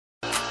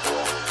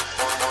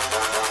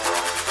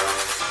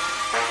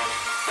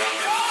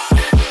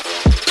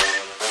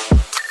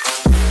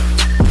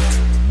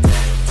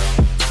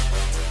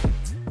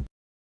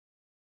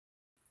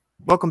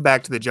Welcome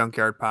back to the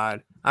Junkyard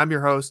Pod. I'm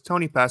your host,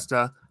 Tony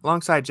Pesta,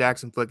 alongside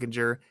Jackson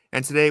Flickinger,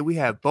 and today we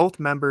have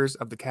both members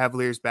of the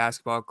Cavaliers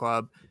Basketball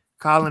Club,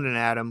 Colin and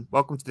Adam.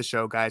 Welcome to the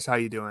show, guys. How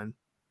you doing?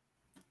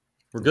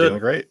 We're good. Doing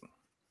great.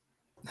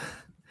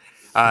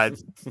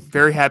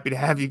 Very happy to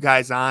have you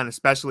guys on,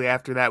 especially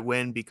after that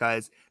win,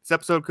 because this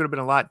episode could have been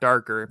a lot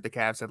darker if the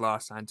Cavs had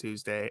lost on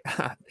Tuesday.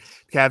 The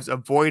Cavs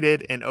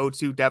avoided an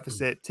 0-2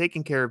 deficit,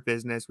 taking care of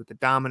business with a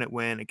dominant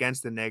win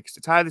against the Knicks to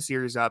tie the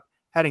series up,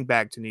 heading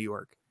back to New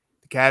York.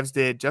 The Cavs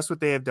did just what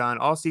they have done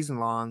all season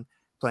long,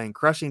 playing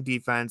crushing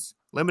defense,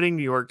 limiting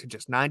New York to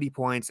just 90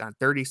 points on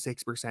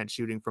 36%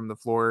 shooting from the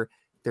floor,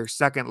 their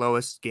second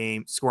lowest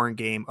scoring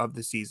game of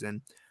the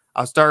season.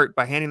 I'll start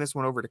by handing this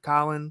one over to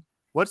Colin.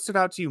 What stood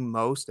out to you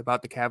most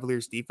about the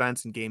Cavaliers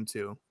defense in game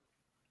 2?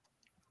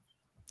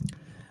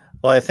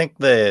 Well, I think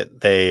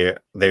that they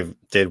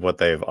did what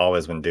they've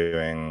always been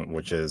doing,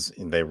 which is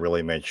they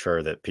really made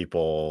sure that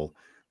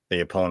the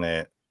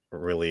opponent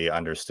really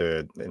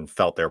understood and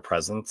felt their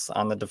presence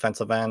on the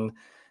defensive end.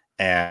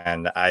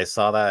 And I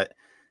saw that,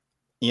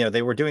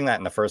 they were doing that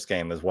in the first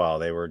game as well.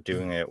 They were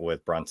doing it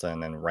with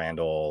Brunson and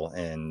Randall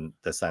in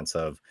the sense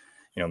of,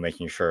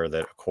 making sure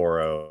that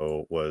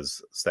Okoro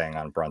was staying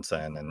on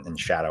Brunson and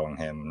shadowing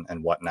him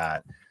and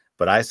whatnot.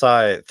 But I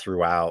saw it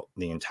throughout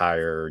the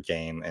entire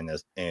game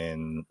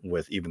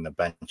with even the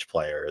bench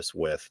players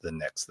with the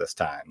Knicks this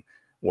time,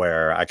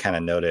 where I kind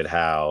of noted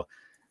how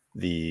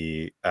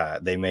they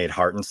made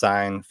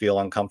Hartenstein feel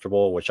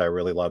uncomfortable, which I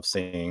really love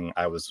seeing.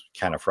 I was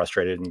kind of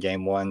frustrated in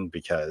game 1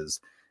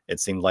 because it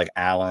seemed like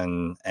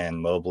Allen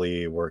and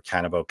Mobley were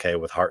kind of okay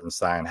with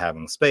Hartenstein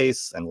having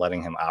space and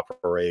letting him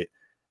operate.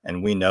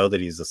 And we know that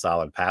he's a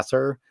solid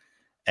passer,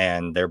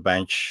 and their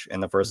bench in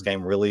the first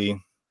game really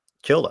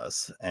killed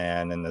us.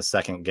 And in the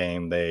second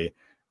game, they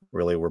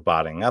really were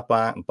bodying up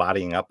on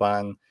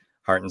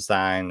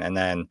Hartenstein. And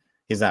then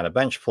he's not a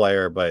bench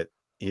player, but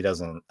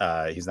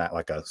he's not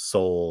like a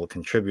sole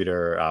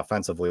contributor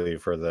offensively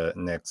for the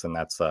Knicks. And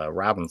that's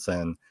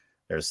Robinson,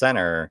 their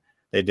center.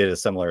 They did a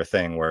similar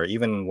thing where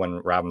even when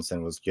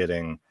Robinson was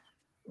getting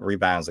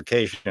rebounds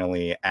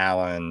occasionally,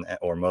 Allen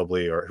or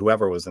Mobley or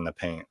whoever was in the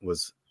paint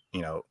was,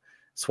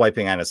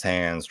 swiping on his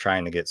hands,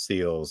 trying to get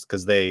steals,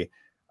 because they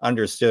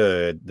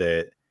understood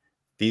that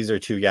these are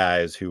two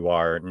guys who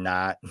are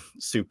not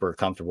super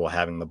comfortable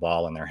having the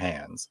ball in their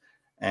hands.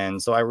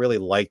 And so I really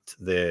liked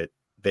that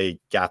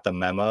they got the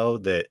memo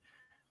that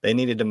they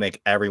needed to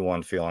make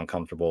everyone feel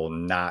uncomfortable,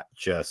 not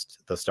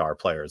just the star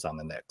players on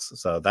the Knicks.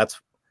 So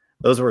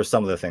those were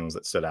some of the things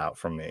that stood out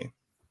from me.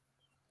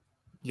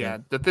 Yeah,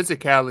 the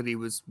physicality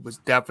was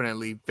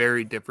definitely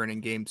very different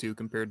in game 2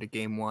 compared to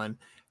game 1.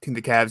 I think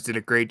the Cavs did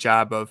a great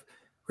job of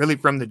really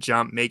from the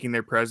jump making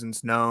their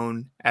presence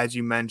known, as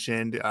you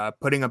mentioned,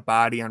 putting a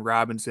body on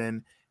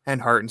Robinson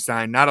and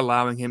Hartenstein, not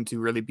allowing him to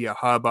really be a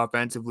hub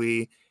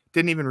offensively.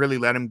 Didn't even really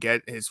let him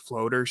get his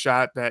floater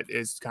shot that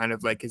is kind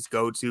of like his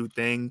go-to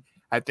thing.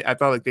 I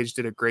felt like they just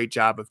did a great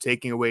job of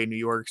taking away New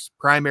York's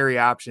primary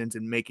options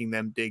and making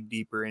them dig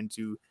deeper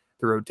into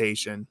the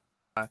rotation.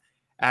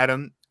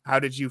 Adam, how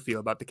did you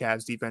feel about the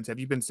Cavs defense? Have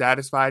you been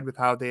satisfied with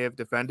how they have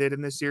defended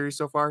in this series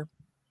so far?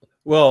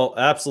 Well,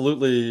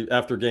 absolutely.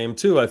 After game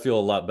 2, I feel a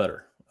lot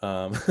better.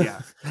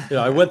 Yeah.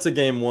 I went to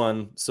game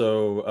 1,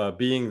 so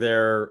being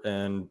there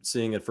and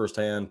seeing it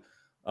firsthand,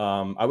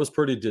 I was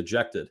pretty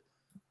dejected.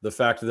 The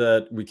fact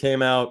that we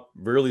came out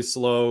really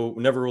slow,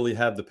 never really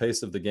had the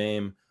pace of the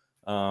game,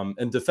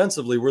 and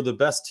defensively, we're the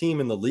best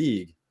team in the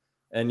league,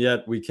 and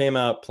yet we came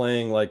out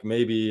playing like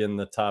maybe in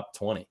the top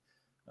 20.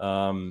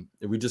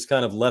 We just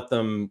kind of let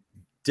them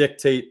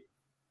dictate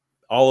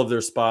all of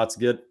their spots,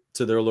 get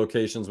to their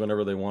locations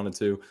whenever they wanted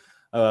to.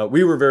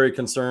 We were very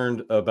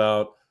concerned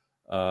about,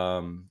 sorry,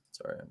 I'm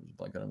just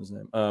blanking on his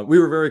name. We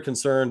were very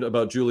concerned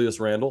about Julius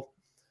Randle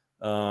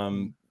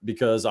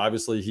because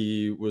obviously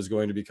he was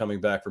going to be coming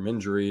back from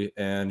injury,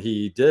 and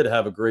he did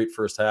have a great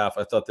first half.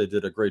 I thought they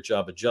did a great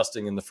job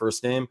adjusting in the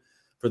first game.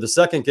 For the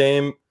second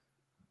game,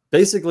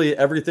 basically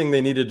everything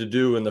they needed to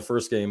do in the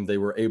first game, they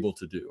were able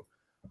to do.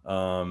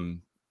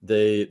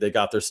 They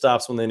got their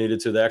stops when they needed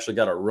to. They actually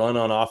got a run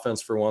on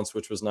offense for once,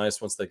 which was nice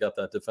once they got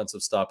that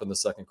defensive stop in the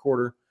second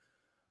quarter.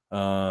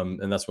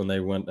 And that's when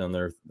they went on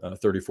their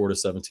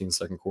 34-17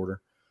 second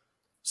quarter.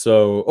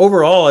 So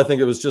overall, I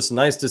think it was just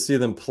nice to see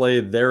them play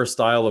their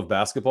style of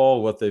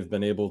basketball, what they've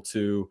been able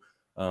to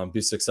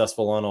be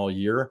successful on all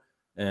year.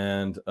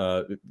 And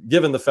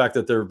given the fact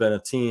that there have been a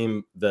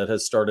team that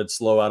has started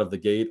slow out of the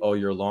gate all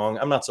year long,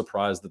 I'm not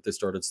surprised that they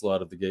started slow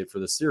out of the gate for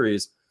this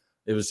series.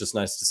 It was just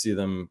nice to see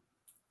them,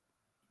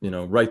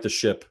 right the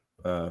ship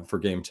for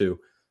game 2.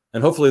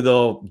 And hopefully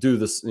they'll do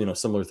this,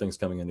 similar things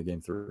coming into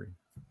game 3.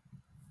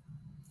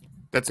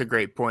 That's a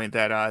great point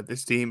that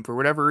this team, for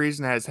whatever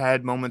reason, has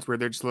had moments where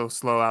they're just a little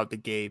slow out the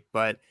gate,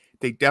 but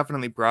they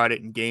definitely brought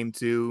it in game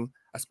 2,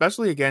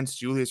 especially against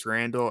Julius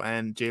Randle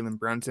and Jalen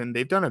Brunson.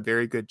 They've done a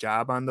very good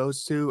job on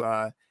those two.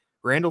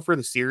 Randle for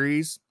the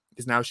series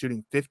is now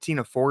shooting 15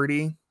 of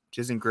 40, which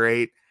isn't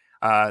great.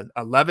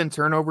 11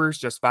 turnovers,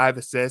 just 5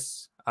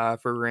 assists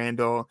for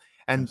Randle.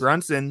 And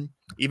Brunson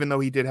even though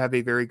he did have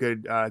a very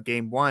good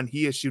game one,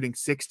 he is shooting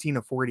 16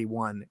 of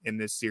 41 in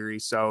this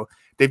series. So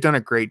they've done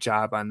a great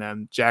job on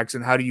them.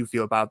 Jackson, how do you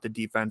feel about the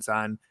defense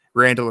on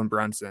Randall and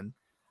Brunson?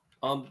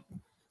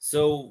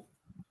 So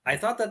I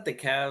thought that the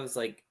Cavs,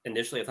 like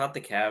initially, I thought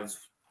the Cavs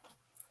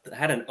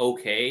had an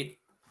okay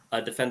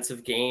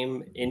defensive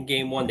game in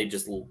game one. They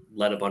just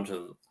let a bunch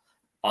of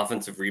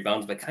offensive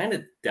rebounds, but kind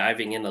of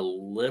diving in a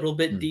little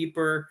bit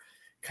deeper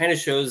kind of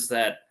shows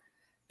that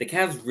the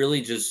Cavs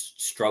really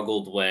just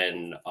struggled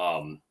when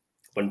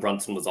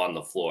Brunson was on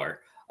the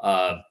floor.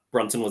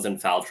 Brunson was in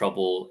foul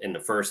trouble in the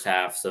first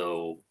half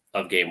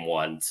of game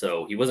one,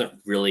 so he wasn't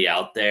really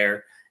out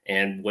there.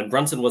 And when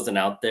Brunson wasn't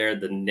out there,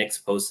 the Knicks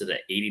posted an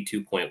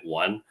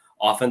 82.1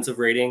 offensive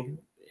rating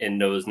in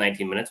those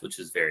 19 minutes, which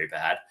is very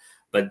bad.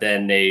 But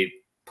then they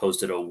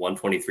posted a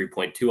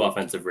 123.2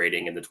 offensive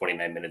rating in the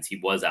 29 minutes he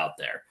was out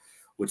there,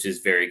 which is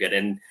very good.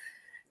 And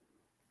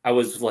I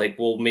was like,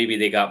 well, maybe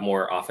they got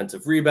more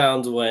offensive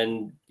rebounds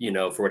when,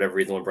 for whatever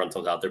reason, when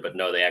Brunson was out there. But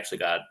no, they actually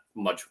got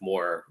much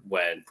more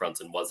when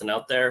Brunson wasn't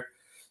out there.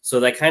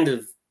 So that kind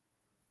of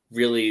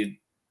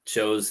really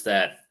shows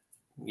that,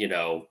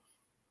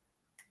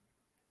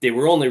 they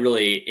were only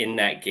really in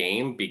that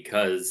game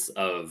because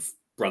of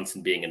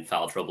Brunson being in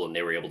foul trouble, and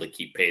they were able to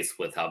keep pace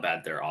with how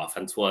bad their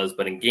offense was.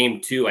 But in game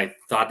two, I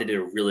thought they did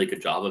a really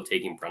good job of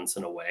taking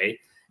Brunson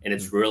away. And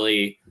it's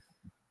really,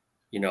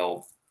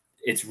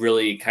 it's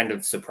really kind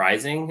of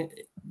surprising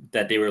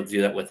that they were able to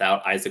do that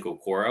without Isaac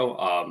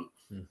Okoro.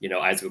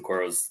 Isaac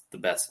Okoro is the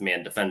best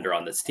man defender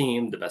on this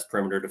team, the best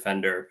perimeter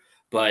defender,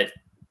 but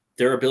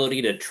their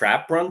ability to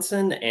trap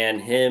Brunson and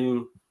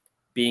him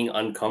being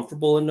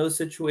uncomfortable in those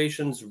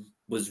situations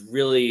was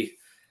really,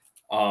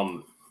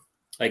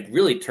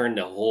 really turned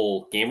the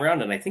whole game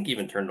around. And I think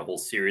even turned the whole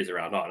series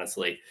around,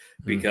 honestly,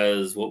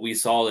 because what we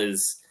saw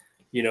is,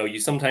 you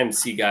sometimes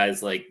see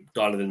guys like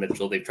Donovan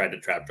Mitchell, they've tried to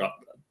trap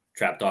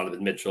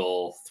Donovan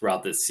Mitchell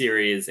throughout this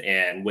series.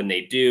 And when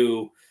they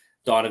do,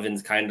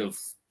 Donovan's kind of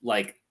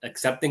like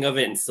accepting of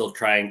it and still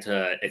trying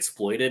to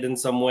exploit it in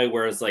some way.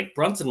 Whereas like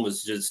Brunson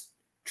was just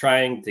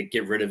trying to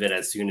get rid of it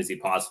as soon as he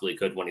possibly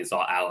could when he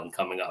saw Allen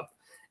coming up.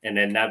 And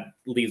then that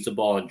leaves the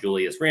ball in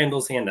Julius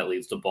Randle's hand. That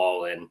leaves the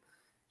ball in,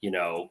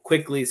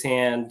 Quickly's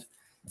hand,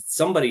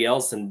 somebody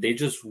else. And they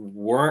just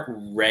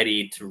weren't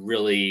ready to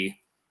really,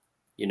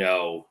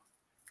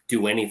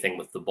 do anything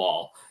with the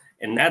ball.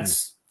 And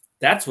that's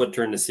what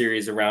turned the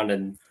series around.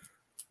 And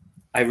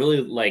I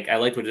really liked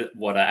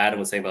what Adam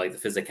was saying about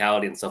like the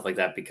physicality and stuff like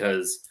that,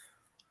 because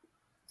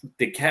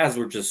the Cavs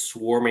were just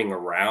swarming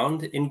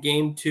around in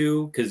game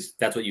two, because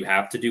that's what you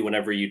have to do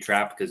whenever you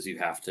trap, because you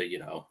have to, you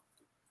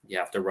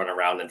have to run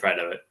around and try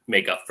to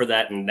make up for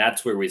that. And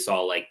that's where we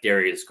saw like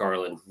Darius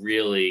Garland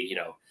really,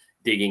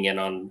 digging in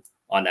on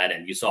that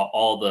end. You saw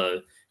all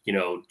the,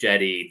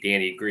 Jetty,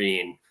 Danny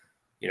Green,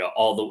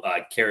 all the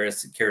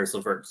Karis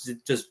LeVert,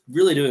 just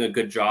really doing a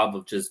good job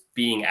of just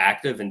being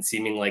active and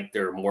seeming like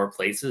there are more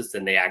places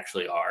than they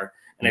actually are.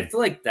 And I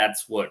feel like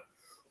that's what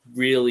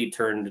really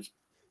turned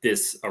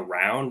this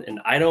around.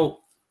 And I don't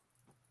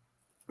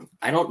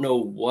know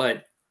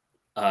what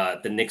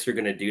the Knicks are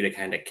going to do to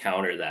kind of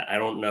counter that. I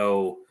don't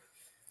know,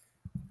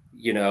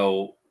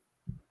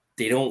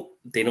 they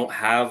don't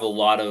have a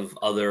lot of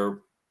other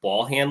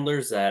ball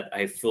handlers that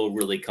I feel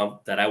really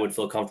that I would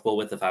feel comfortable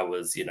with if I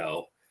was,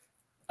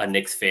 a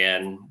Knicks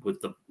fan.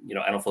 With the,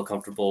 I don't feel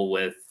comfortable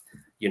with,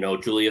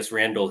 Julius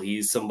Randle.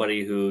 He's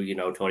somebody who,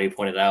 Tony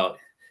pointed out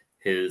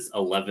his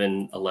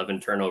 11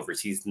 turnovers.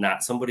 He's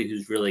not somebody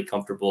who's really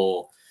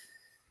comfortable,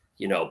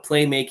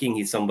 playmaking.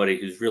 He's somebody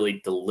who's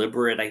really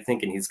deliberate, I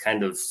think, and he's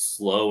kind of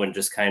slow and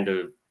just kind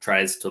of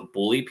tries to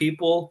bully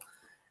people.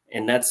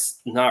 And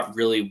that's not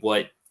really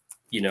what,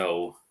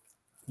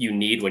 you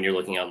need when you're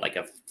looking at like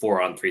a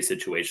 4-on-3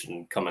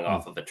 situation coming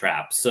off of a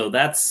trap. So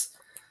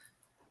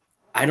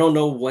I don't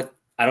know what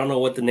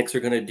the Knicks are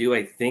going to do.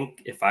 I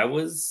think if I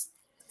was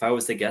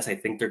to guess, I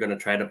think they're going to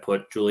try to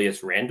put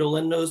Julius Randle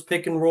in those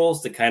pick and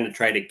rolls to kind of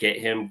try to get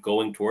him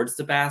going towards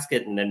the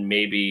basket, and then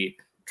maybe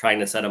trying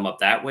to set him up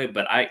that way.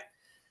 But I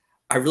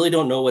really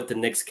don't know what the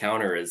Knicks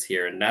counter is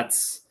here. And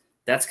that's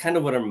kind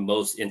of what I'm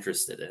most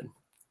interested in.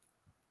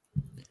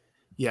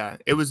 Yeah,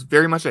 it was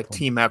very much a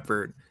team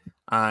effort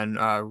on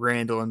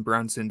Randall and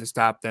Brunson to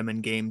stop them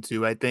in game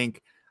two. I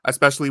think,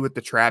 especially with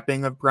the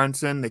trapping of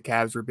Brunson, the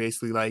Cavs were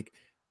basically like,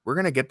 we're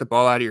going to get the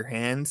ball out of your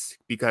hands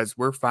because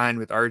we're fine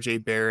with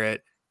RJ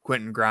Barrett,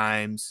 Quentin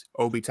Grimes,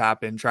 Obi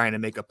Toppin trying to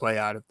make a play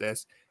out of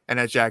this. And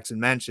as Jackson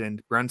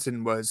mentioned,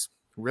 Brunson was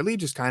really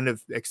just kind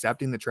of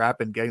accepting the trap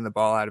and getting the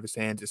ball out of his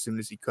hands as soon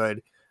as he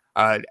could.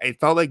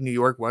 It felt like New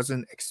York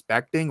wasn't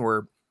expecting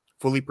or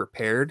fully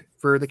prepared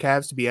for the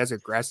Cavs to be as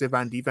aggressive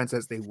on defense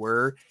as they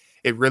were.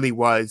 It really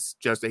was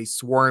just a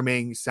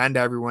swarming, send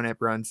everyone at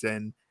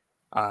Brunson,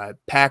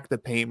 pack the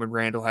paint when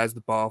Randall has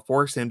the ball,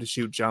 force him to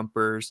shoot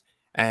jumpers,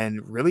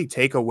 and really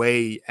take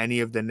away any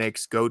of the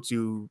Knicks'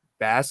 go-to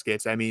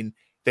baskets. I mean,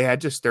 they had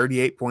just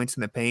 38 points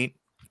in the paint,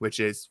 which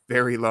is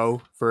very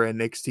low for a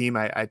Knicks team.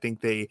 I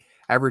think they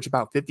average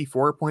about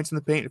 54 points in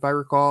the paint, if I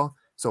recall.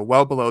 so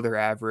well below their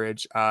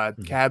average.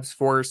 Cavs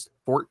forced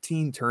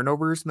 14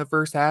 turnovers in the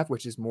first half,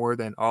 which is more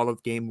than all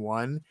of game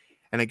one.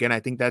 And again, I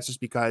think that's just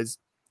because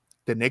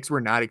the Knicks were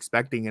not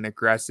expecting an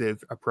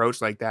aggressive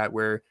approach like that,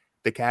 where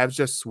the Cavs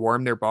just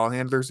swarmed their ball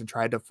handlers and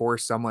tried to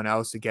force someone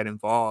else to get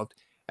involved.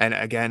 And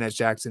again, as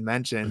Jackson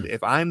mentioned,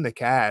 if I'm the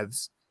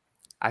Cavs,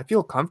 I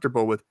feel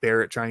comfortable with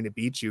Barrett trying to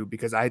beat you,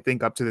 because I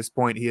think up to this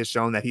point, he has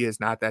shown that he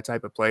is not that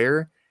type of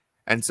player.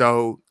 And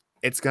so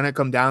it's going to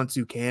come down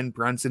to, can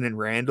Brunson and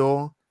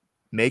Randall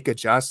make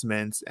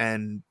adjustments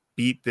and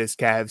beat this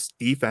Cavs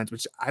defense,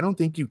 which I don't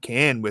think you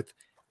can with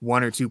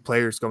one or two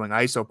players going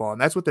ISO ball. And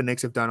that's what the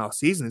Knicks have done all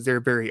season, is they're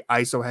a very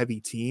ISO heavy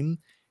team.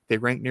 They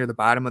rank near the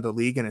bottom of the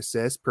league in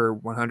assists per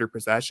 100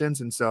 possessions.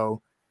 And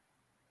so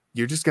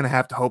you're just going to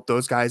have to hope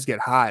those guys get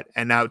hot.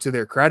 And now, to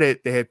their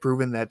credit, they have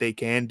proven that they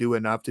can do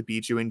enough to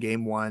beat you in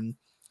game one.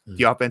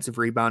 The offensive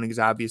rebounding is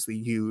obviously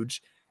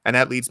huge. And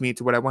that leads me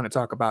to what I want to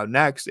talk about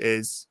next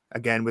is,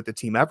 again, with the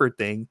team effort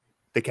thing,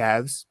 the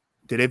Cavs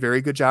did a very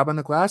good job on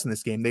the glass in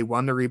this game. They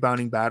won the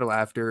rebounding battle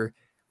after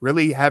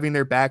really having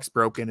their backs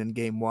broken in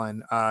game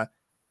one.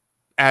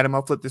 Adam,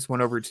 I'll flip this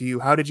one over to you.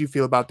 How did you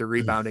feel about the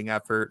rebounding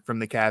effort from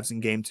the Cavs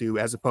in game two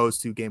as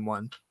opposed to game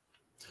one?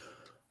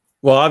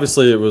 Well,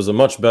 obviously, it was a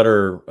much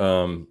better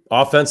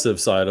offensive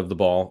side of the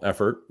ball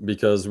effort,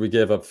 because we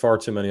gave up far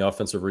too many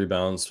offensive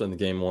rebounds in the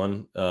game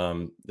one.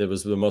 It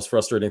was the most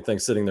frustrating thing,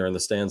 sitting there in the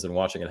stands and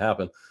watching it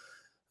happen.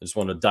 I just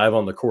wanted to dive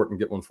on the court and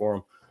get one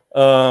for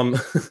them.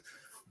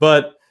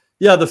 But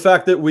yeah, the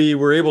fact that we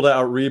were able to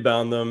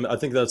out-rebound them, I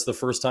think that's the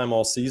first time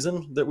all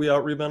season that we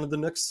out-rebounded the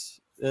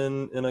Knicks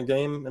in a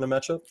game, in a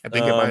matchup. I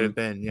think it might have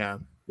been, yeah.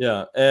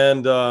 Yeah,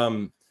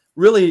 and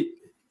really,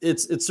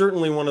 it's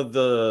certainly one of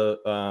the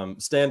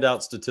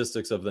standout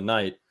statistics of the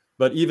night.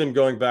 But even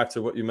going back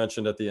to what you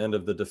mentioned at the end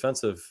of the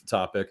defensive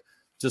topic,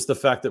 just the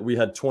fact that we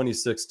had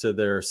 26 to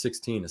their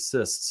 16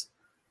 assists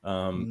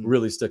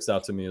really sticks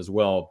out to me as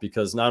well,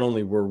 because not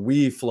only were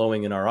we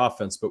flowing in our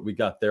offense, but we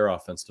got their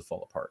offense to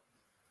fall apart.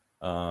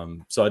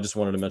 So I just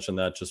wanted to mention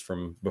that just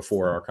from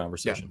before our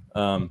conversation.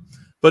 Yeah.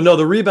 But no,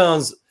 the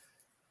rebounds,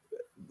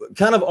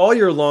 kind of all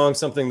year long,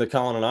 something that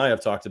Colin and I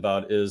have talked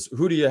about is,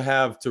 who do you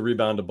have to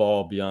rebound a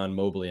ball beyond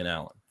Mobley and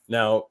Allen?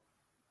 Now,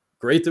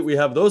 great that we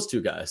have those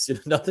two guys.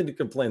 Nothing to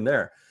complain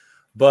there.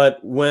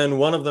 But when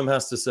one of them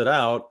has to sit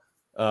out,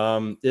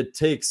 it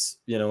takes,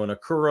 an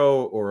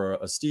Okoro or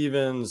a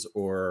Stevens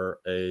or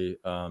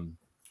I'm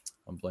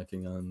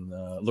blanking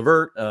on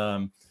Levert.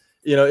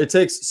 It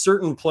takes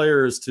certain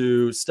players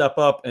to step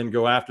up and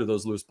go after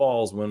those loose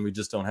balls when we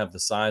just don't have the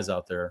size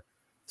out there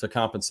to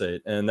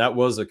compensate. And that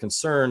was a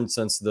concern,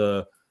 since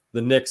the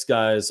Knicks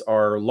guys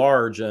are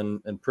large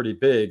and pretty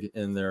big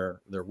in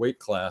their weight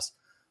class.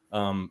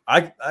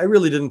 I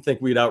really didn't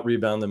think we'd out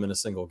rebound them in a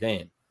single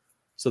game.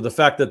 So the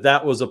fact that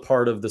that was a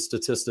part of the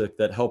statistic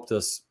that helped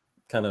us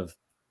kind of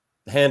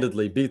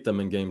handedly beat them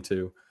in game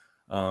two.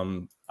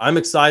 I'm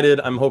excited.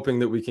 I'm hoping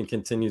that we can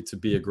continue to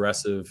be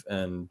aggressive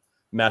and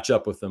match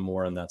up with them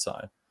more on that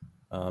side.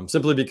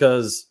 Simply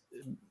because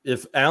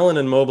if Allen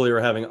and Mobley are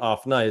having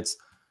off nights,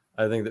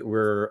 I think that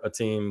we're a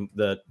team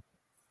that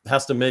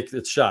has to make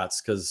its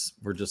shots, because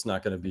we're just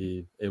not going to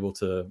be able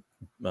to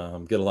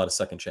get a lot of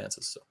second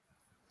chances. So.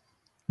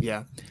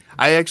 Yeah,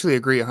 I actually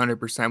agree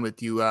 100%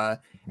 with you.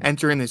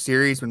 Entering the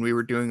series, when we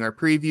were doing our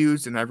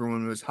previews and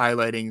everyone was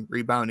highlighting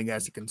rebounding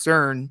as a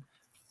concern,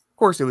 of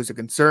course it was a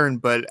concern,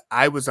 but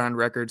I was on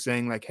record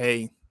saying, like,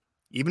 hey,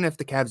 even if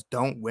the Cavs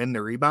don't win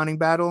the rebounding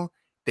battle,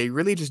 they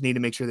really just need to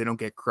make sure they don't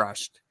get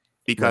crushed,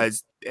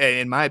 because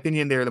in my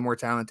opinion, they're the more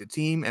talented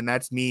team. And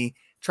that's me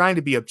trying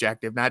to be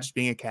objective, not just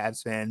being a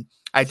Cavs fan.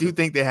 I do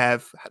think they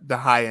have the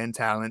high-end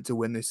talent to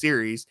win the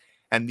series.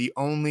 And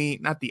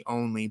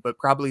but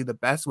probably the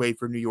best way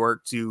for New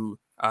York to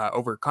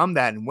overcome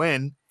that and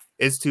win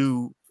is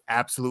to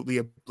absolutely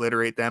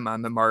obliterate them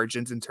on the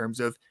margins in terms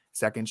of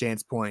second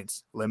chance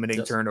points,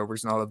 limiting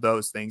turnovers, and all of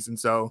those things. And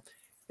so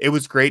it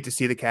was great to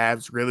see the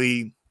Cavs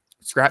really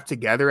scrap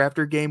together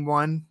after game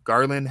one.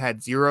 Garland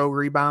had 0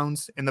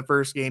 rebounds in the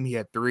first game. He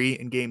had 3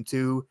 in game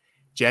two.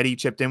 Jetty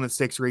chipped in with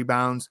 6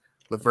 rebounds.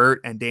 Levert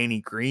and Danny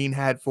Green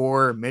had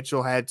 4.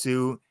 Mitchell had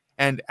 2.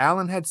 And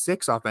Allen had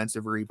 6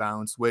 offensive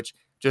rebounds, which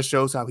just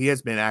shows how he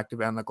has been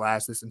active on the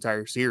glass this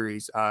entire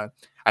series. I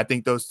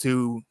think those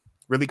two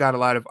really got a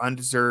lot of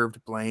undeserved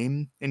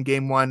blame in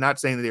game one. Not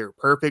saying that they were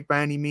perfect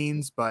by any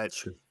means, but,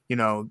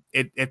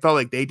 it felt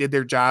like they did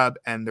their job,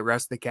 and the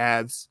rest of the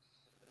Cavs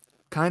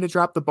kind of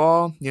dropped the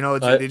ball.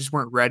 They just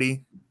weren't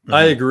ready.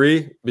 I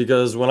agree,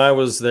 because when I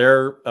was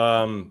there,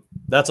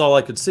 that's all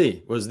I could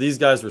see was these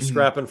guys were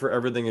scrapping for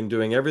everything and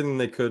doing everything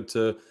they could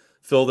to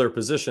fill their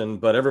position,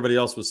 but everybody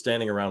else was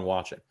standing around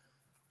watching.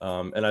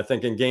 And I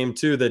think in game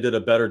two, they did a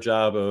better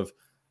job of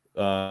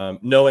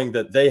knowing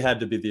that they had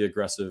to be the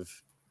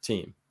aggressive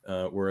team,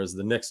 whereas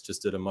the Knicks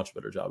just did a much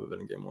better job of it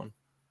in game one.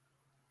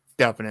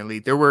 Definitely.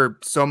 There were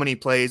so many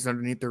plays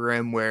underneath the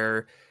rim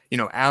where,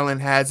 Allen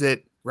has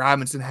it,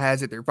 Robinson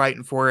has it, they're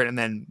fighting for it, and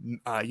then,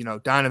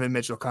 Donovan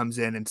Mitchell comes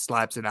in and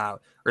slaps it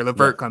out, or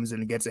Levert comes in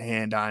and gets a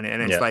hand on it.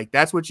 And it's like,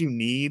 that's what you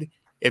need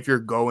if you're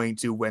going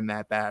to win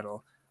that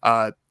battle.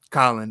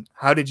 Colin,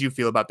 how did you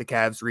feel about the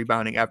Cavs'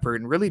 rebounding effort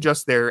and really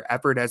just their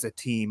effort as a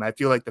team? I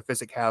feel like the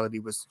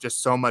physicality was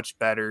just so much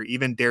better.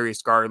 Even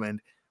Darius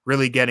Garland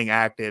really getting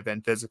active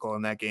and physical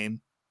in that game.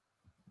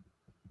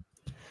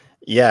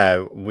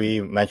 Yeah,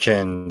 we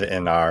mentioned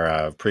in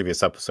our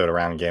previous episode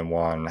around game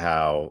one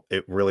how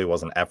it really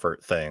was an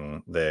effort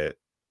thing, that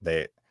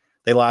they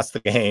lost the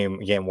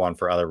game one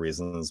for other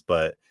reasons,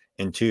 but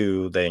in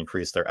two they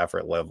increased their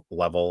effort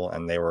level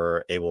and they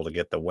were able to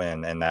get the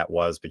win, and that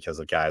was because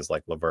of guys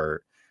like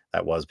LeVert,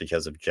 that was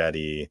because of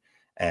Jetty.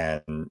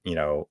 And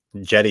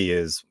Jetty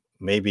is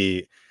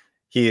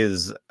he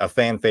is a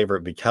fan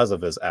favorite because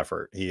of his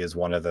effort. He is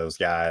one of those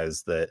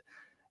guys that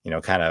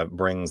kind of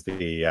brings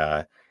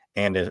the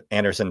and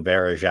Anderson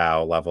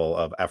Varejao level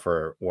of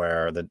effort,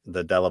 where the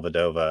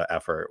Dellavedova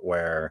effort,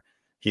 where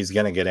he's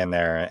going to get in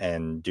there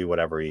and do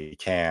whatever he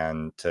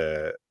can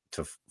to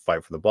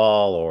fight for the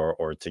ball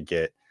or to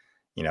get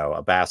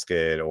a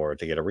basket or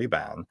to get a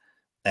rebound.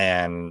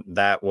 And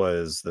that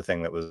was the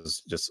thing that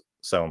was just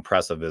so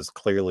impressive, is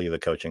clearly the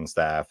coaching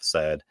staff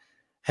said,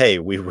 hey,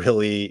 we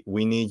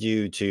need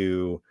you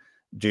to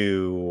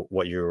do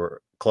what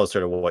you're closer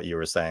to what you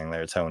were saying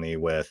there, Tony,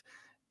 with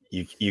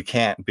you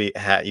can't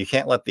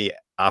let the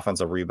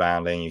offensive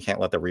rebounding, you can't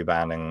let the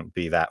rebounding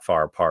be that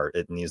far apart.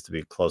 It needs to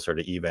be closer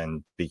to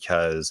even,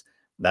 because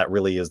that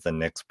really is the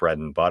Knicks' bread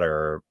and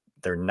butter.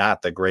 They're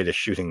not the greatest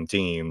shooting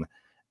team,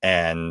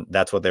 and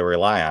that's what they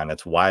rely on.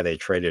 It's why they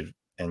traded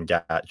and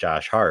got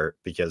Josh Hart,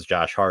 because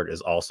Josh Hart is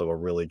also a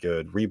really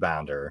good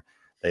rebounder.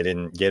 They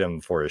didn't get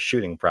him for his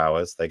shooting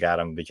prowess. They got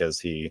him because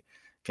he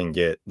can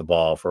get the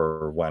ball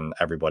for when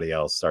everybody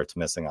else starts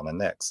missing on the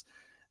Knicks.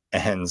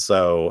 And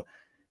so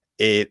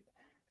it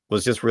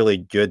was just really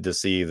good to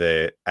see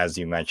that, as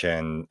you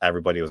mentioned,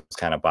 everybody was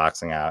kind of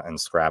boxing out and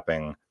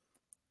scrapping.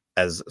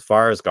 As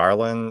far as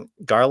Garland,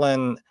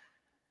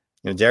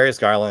 Darius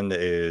Garland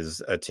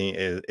is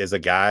a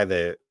guy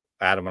that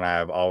Adam and I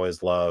have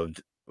always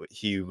loved.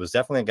 He was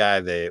definitely a guy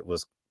that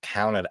was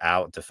counted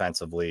out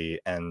defensively,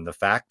 and the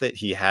fact that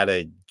he had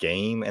a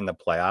game in the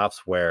playoffs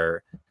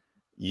where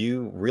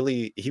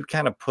he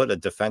kind of put a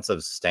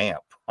defensive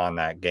stamp on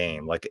that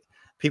game. Like,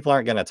 people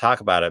aren't going to talk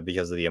about it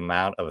because of the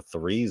amount of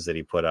threes that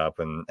he put up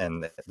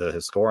and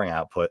his scoring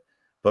output,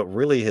 but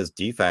really his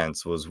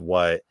defense was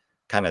what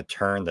kind of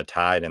turned the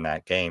tide in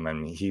that game. I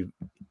mean, he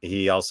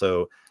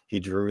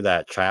drew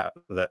that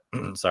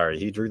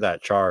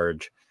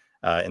charge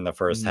in the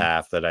first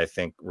half that I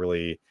think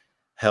really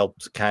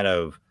helped kind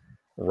of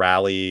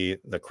rally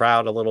the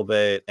crowd a little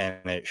bit,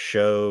 and it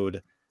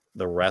showed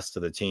the rest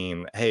of the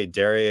team, hey,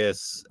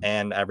 Darius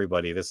and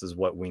everybody, this is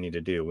what we need to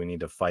do. We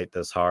need to fight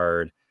this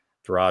hard,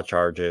 draw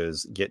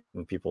charges, get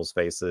in people's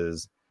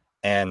faces.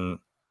 And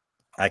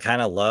I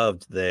kind of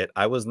loved that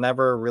I was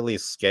never really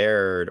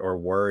scared or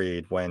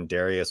worried when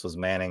Darius was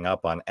manning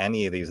up on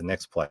any of these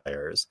Knicks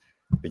players,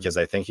 because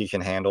I think he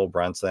can handle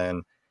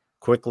Brunson.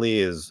 Quickly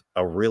is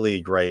a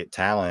really great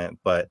talent,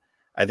 but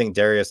I think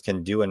Darius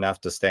can do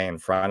enough to stay in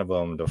front of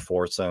him to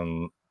force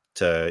him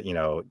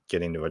to,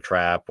 get into a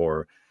trap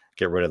or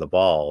get rid of the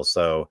ball.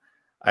 So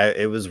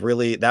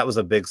that was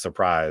a big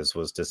surprise,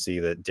 was to see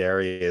that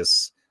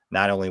Darius,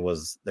 not only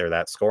was there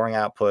that scoring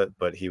output,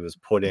 but he was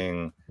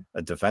putting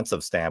a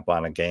defensive stamp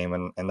on a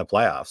game in the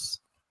playoffs.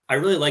 I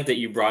really like that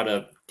you brought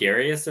up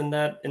Darius in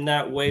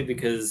that way,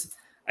 because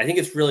I think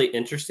it's really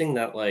interesting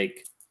that,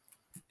 like,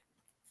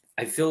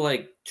 I feel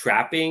like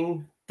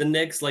trapping the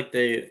Knicks like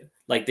they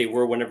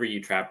were, whenever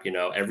you trap,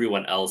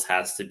 everyone else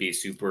has to be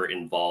super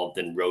involved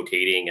and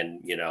rotating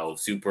and,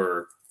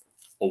 super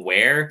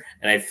aware.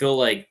 And I feel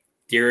like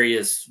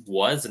Darius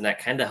was, and that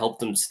kind of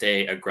helped him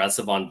stay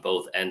aggressive on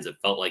both ends. It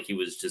felt like he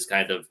was just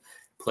kind of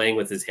playing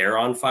with his hair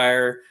on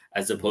fire,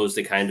 as opposed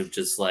to kind of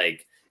just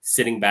like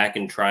sitting back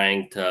and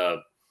trying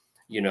to,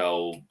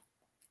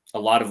 a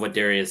lot of what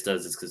Darius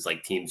does is because,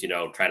 like, teams,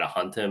 try to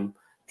hunt him,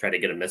 try to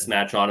get a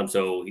mismatch on him.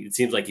 So it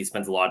seems like he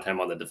spends a lot of time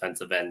on the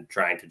defensive end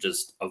trying to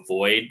just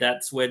avoid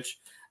that switch,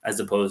 as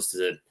opposed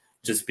to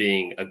just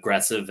being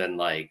aggressive and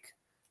like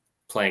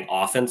playing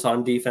offense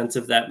on defense,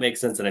 if that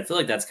makes sense. And I feel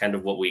like that's kind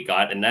of what we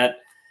got. And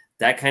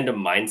that kind of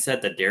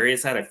mindset that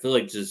Darius had, I feel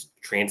like just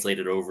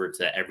translated over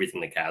to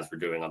everything the Cavs were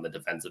doing on the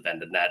defensive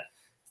end. And that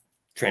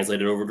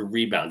translated over to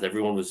rebounds.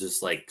 Everyone was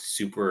just like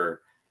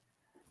super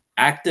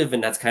active.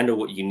 And that's kind of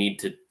what you need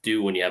to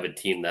do when you have a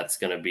team that's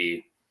going to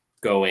be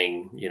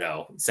going,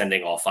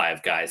 sending all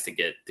five guys to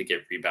get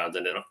rebounds.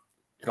 And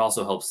it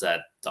also helps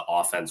that the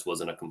offense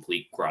wasn't a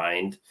complete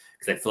grind,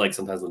 because I feel like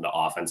sometimes when the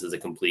offense is a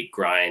complete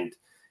grind,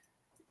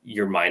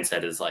 your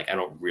mindset is like, I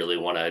don't really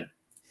want to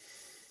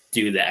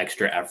do the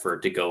extra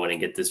effort to go in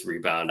and get this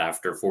rebound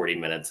after 40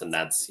 minutes. And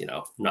that's,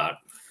 not,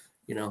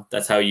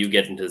 that's how you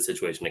get into the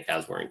situation the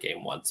Cavs were in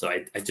game one. So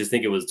I just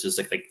think it was just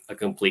like a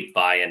complete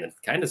buy-in. It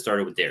kind of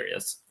started with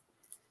Darius.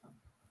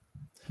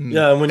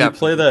 Yeah. And when you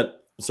play that,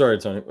 sorry,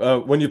 Tony,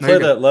 when you play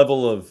that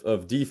level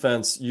of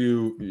defense,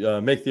 you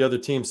make the other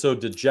team so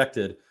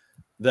dejected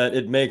that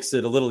it makes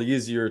it a little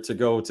easier to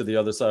go to the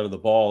other side of the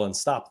ball and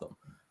stop them.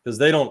 because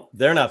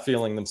they're not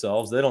feeling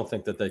themselves. They don't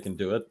think that they can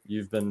do it.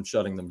 You've been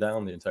shutting them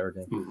down the entire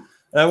game. Mm-hmm.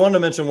 And I wanted to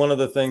mention one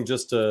other thing,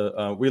 just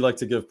to, we like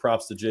to give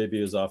props to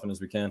JB as often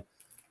as we can.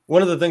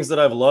 One of the things that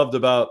I've loved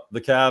about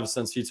the Cavs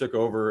since he took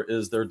over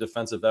is their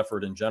defensive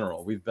effort in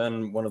general. We've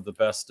been one of the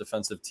best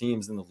defensive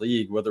teams in the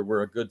league, whether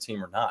we're a good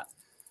team or not.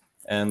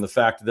 And the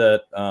fact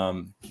that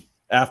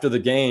after the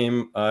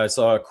game, I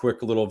saw a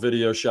quick little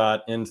video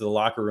shot into the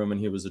locker room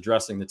and he was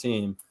addressing the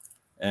team.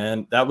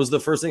 And that was the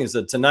first thing he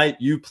said, tonight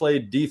you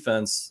played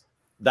defense.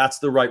 That's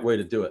the right way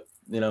to do it,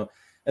 you know?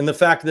 And the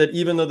fact that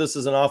even though this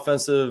is an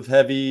offensive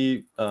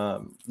heavy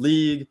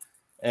league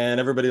and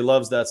everybody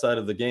loves that side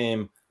of the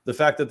game, the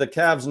fact that the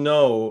Cavs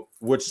know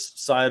which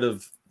side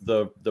of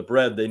the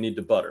bread they need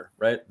to butter,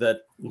 right?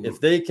 That if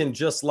they can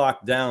just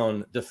lock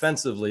down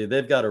defensively,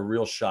 they've got a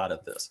real shot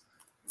at this.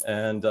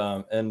 And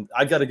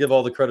I got to give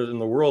all the credit in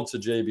the world to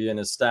JB and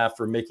his staff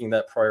for making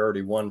that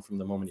priority one from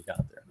the moment he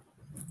got there.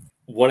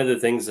 One of the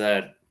things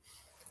that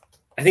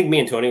I think me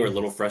and Tony were a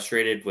little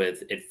frustrated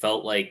with, it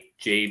felt like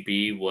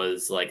JB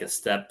was like a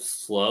step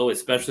slow,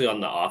 especially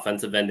on the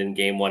offensive end in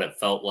game one. It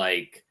felt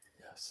like,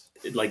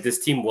 like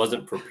this team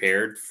wasn't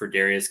prepared for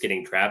Darius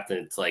getting trapped.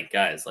 And it's like,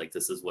 guys, like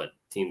this is what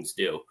teams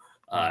do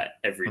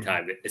every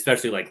time,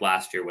 especially like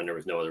last year when there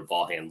was no other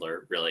ball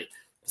handler really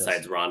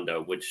besides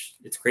Rondo, which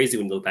it's crazy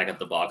when you look back at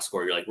the box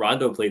score. You're like,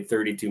 Rondo played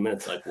 32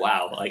 minutes. Like,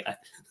 wow. Like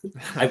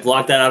I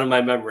blocked that out of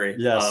my memory.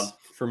 Yes,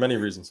 for many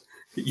reasons.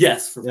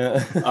 Yes.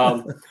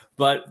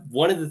 But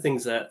one of the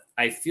things that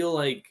I feel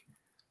like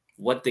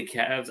the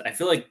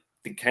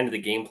kind of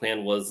the game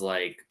plan was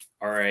like,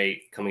 all right,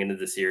 coming into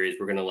the series,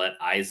 we're going to let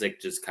Isaac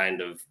just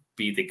kind of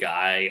be the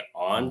guy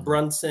on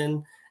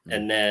Brunson.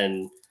 And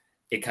then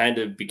it kind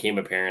of became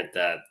apparent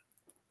that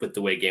with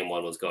the way game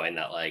one was going,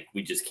 that like,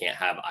 we just can't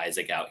have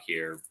Isaac out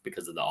here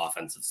because of the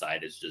offensive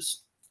side is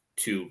just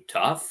too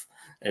tough.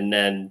 And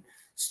then,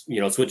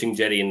 you know, switching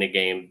Jetty in the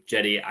game,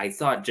 Jetty, I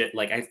thought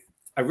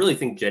I really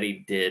think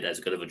Jetty did as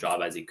good of a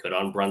job as he could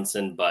on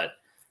Brunson, but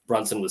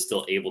Brunson was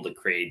still able to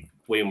create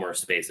way more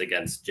space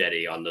against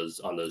Jetty on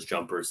those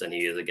jumpers than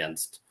he is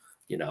against,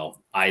 you know,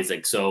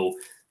 Isaac. So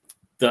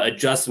the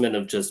adjustment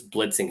of just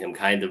blitzing him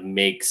kind of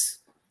makes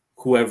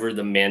whoever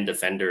the man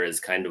defender is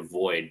kind of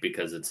void,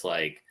 because it's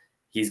like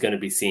he's going to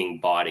be seeing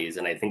bodies.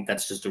 And I think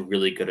that's just a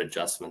really good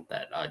adjustment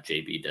that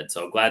JB did.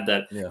 So glad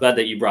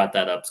that you brought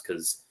that up,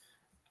 because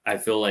I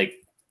feel like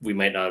we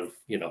might not have,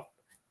 you know,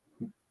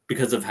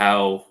 because of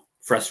how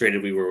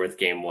frustrated we were with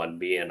game one,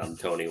 me and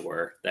Tony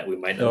were, that we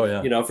might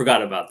have, you know,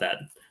 forgot about that.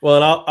 Well,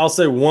 and I'll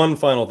say one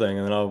final thing,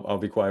 and then I'll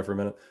be quiet for a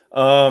minute.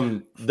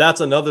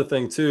 That's another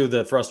thing too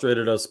that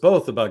frustrated us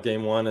both about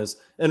game one is,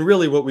 and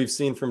really what we've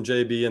seen from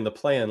JB in the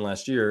play-in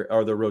last year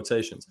are the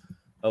rotations.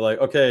 Like,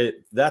 okay,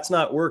 that's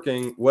not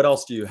working. What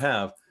else do you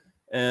have?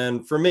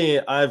 And for me,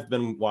 I've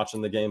been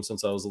watching the game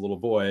since I was a little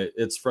boy.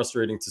 It's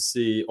frustrating to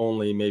see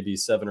only maybe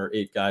 7 or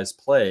 8 guys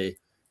play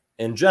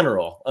in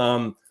general.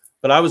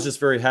 But I was just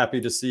very happy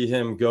to see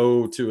him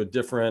go to a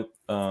different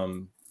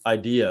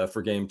idea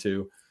for game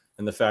two.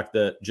 And the fact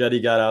that Jetty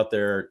got out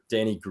there,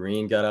 Danny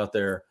Green got out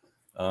there,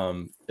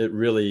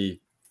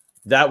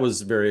 that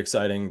was very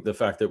exciting. The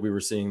fact that we were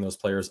seeing those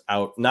players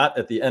out, not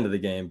at the end of the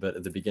game, but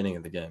at the beginning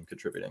of the game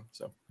contributing.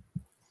 So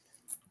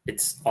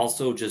it's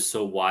also just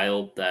so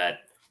wild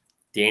that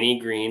Danny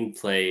Green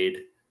played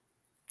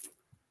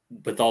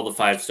with all the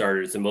 5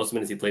 starters. The most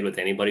minutes he played with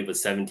anybody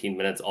was 17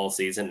 minutes all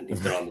season. And he's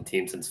been on the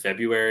team since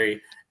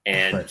February.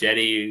 And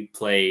Jetty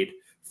played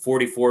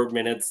 44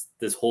 minutes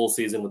this whole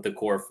season with the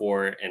core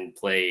 4 and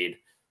played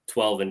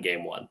 12 in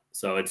game 1.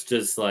 So it's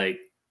just like,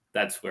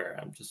 that's where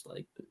I'm just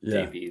like,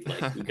 JB,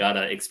 like we got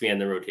to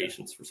expand the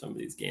rotations for some of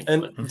these games.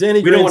 And but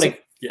Danny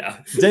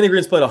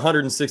Green's played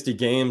 160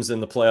 games in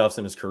the playoffs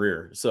in his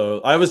career. So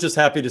I was just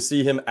happy to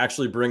see him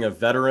actually bring a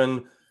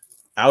veteran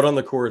out on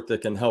the court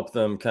that can help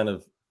them kind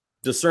of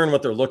discern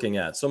what they're looking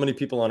at. So many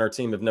people on our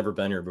team have never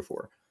been here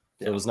before.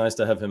 So it was nice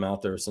to have him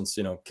out there since,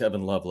 you know,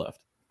 Kevin Love left.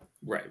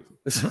 Right.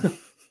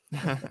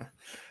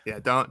 Yeah,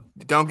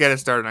 don't get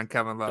us started on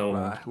Kevin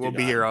Love. We'll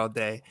be here all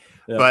day.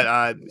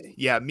 Yeah.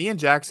 But me and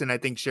Jackson, I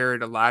think,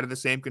 shared a lot of the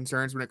same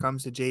concerns when it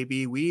comes to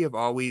JB. We have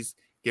always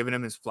given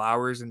him his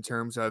flowers in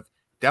terms of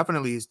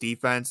definitely his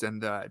defense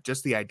and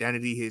just the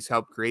identity he's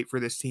helped create for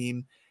this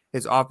team.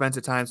 His offense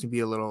at times can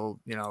be a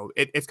little, you know,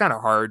 it's kind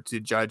of hard to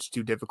judge,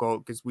 too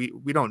difficult, because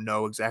we don't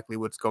know exactly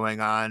what's going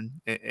on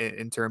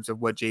in terms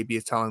of what JB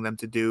is telling them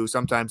to do.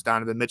 Sometimes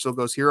Donovan Mitchell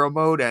goes hero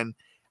mode, and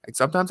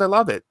sometimes I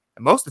love it.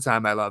 And most of the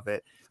time I love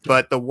it.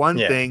 But the one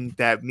thing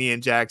that me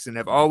and Jackson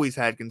have always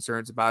had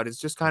concerns about is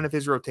just kind of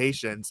his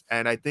rotations.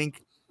 And I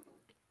think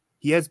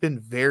he has been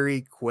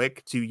very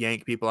quick to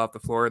yank people off the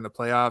floor in the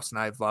playoffs, and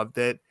I've loved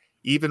it.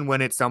 Even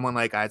when it's someone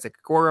like Isaac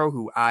Okoro,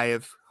 who I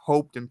have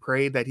hoped and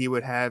prayed that he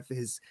would have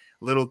his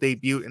little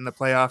debut in the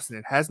playoffs, and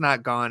it has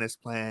not gone as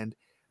planned.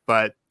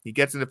 But he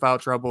gets into foul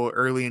trouble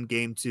early in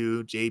game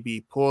 2.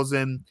 JB pulls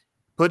him,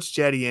 puts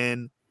Jetty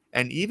in.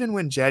 And even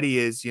when Jetty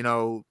is, you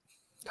know,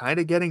 kind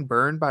of getting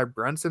burned by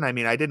Brunson. I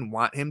mean, I didn't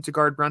want him to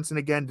guard Brunson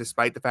again,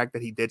 despite the fact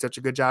that he did such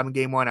a good job in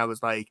game 1. I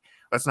was like,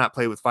 let's not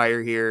play with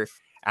fire here.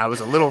 I was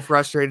a little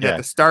frustrated at Yeah.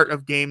 the start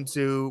of game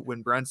 2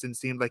 when Brunson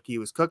seemed like he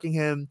was cooking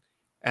him.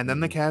 And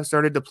then the Cavs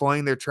started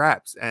deploying their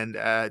traps. And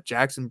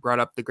Jackson brought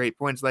up the great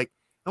points. Like,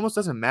 it almost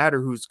doesn't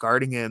matter who's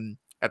guarding him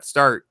at the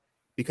start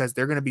because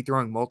they're going to be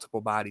throwing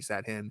multiple bodies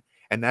at him.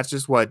 And that's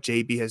just what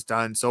JB has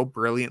done so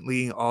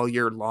brilliantly all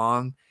year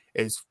long,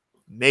 is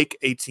make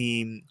a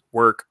team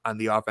work on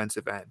the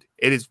offensive end.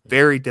 It is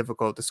very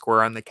difficult to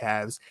score on the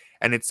Cavs.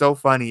 And it's so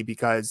funny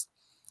because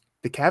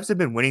the Cavs have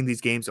been winning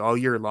these games all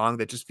year long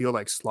that just feel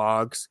like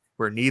slogs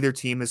where neither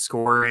team is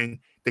scoring.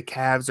 The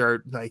Cavs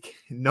are like,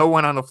 no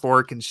one on the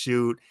floor can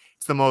shoot.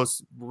 It's the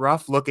most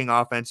rough looking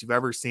offense you've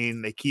ever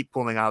seen. They keep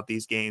pulling out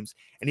these games.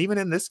 And even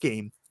in this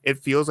game, it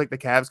feels like the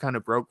Cavs kind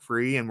of broke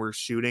free and were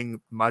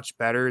shooting much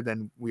better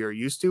than we are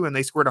used to. And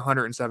they scored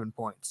 107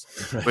 points,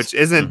 which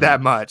isn't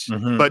that much.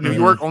 But New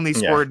York only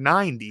scored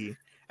 90.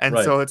 And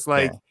so it's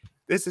like,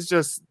 this is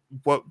just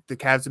what the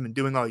Cavs have been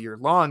doing all year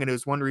long. And it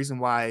was one reason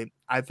why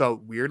I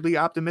felt weirdly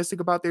optimistic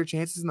about their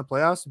chances in the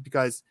playoffs,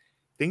 because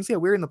things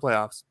get weird in the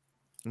playoffs.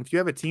 And if you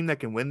have a team that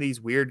can win these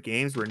weird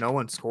games where no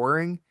one's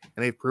scoring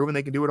and they've proven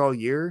they can do it all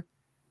year,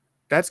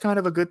 that's kind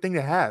of a good thing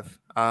to have.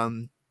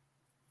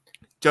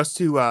 Just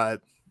to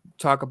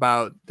talk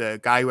about the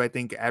guy who I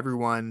think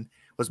everyone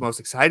was most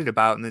excited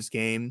about in this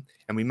game,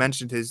 and we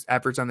mentioned his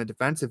efforts on the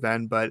defensive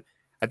end, but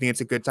I think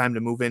it's a good time to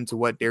move into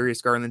what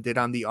Darius Garland did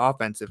on the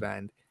offensive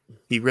end.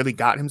 He really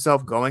got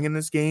himself going in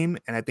this game,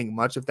 and I think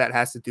much of that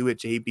has to do with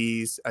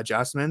JB's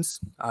adjustments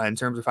in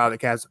terms of how the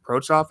Cavs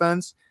approach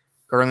offense.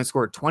 Garland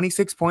scored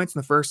 26 points in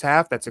the first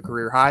half. That's a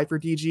career high for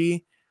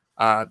DG.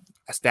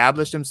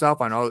 Established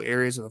himself on all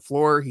areas of the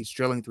floor. He's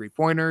drilling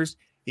three-pointers.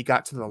 He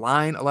got to the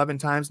line 11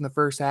 times in the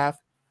first half.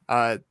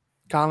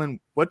 Colin,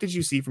 what did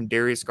you see from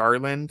Darius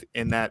Garland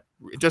in that,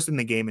 just in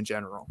the game in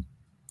general?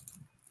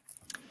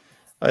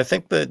 I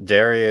think that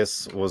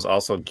Darius was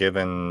also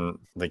given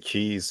the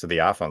keys to the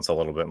offense a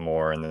little bit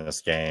more in this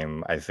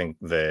game. I think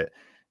that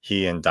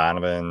he and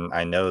Donovan,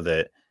 I know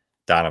that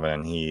Donovan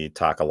and he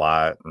talk a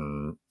lot,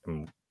 and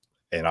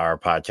in our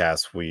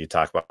podcast, we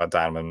talk about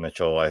Donovan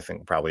Mitchell, I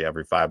think probably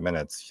every 5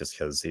 minutes, just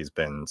because he's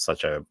been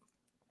such a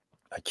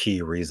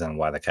key reason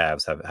why the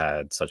Cavs have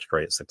had such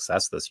great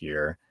success this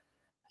year.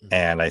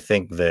 And I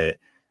think that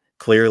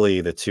clearly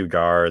the two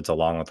guards,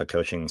 along with the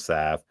coaching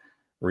staff,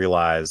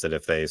 realized that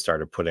if they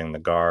started putting the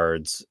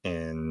guards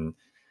in,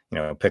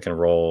 pick and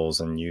rolls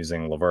and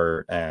using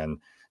LeVert and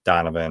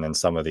Donovan and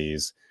some of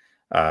these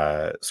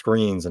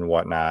screens and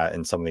whatnot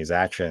and some of these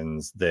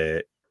actions,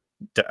 that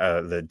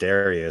the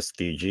Darius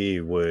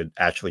DG would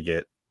actually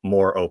get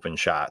more open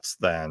shots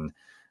than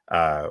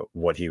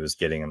what he was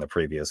getting in the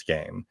previous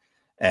game.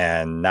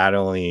 And not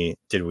only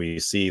did we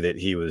see that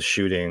he was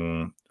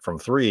shooting from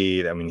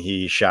three, I mean,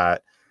 he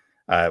shot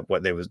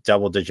what they was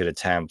double-digit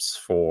attempts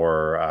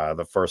for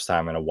the first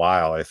time in a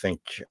while. I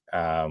think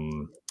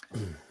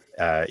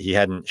he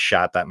hadn't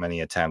shot that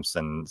many attempts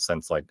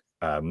since like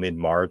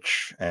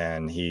mid-March,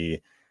 and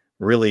he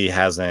really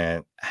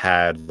hasn't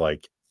had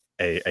like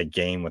a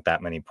game with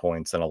that many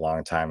points in a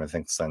long time. I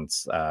think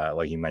since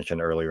like you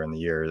mentioned earlier in the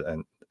year,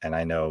 and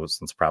I know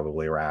since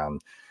probably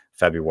around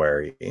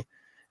February.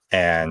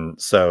 And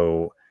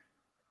so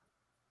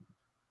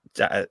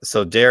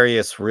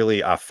Darius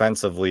really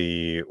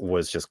offensively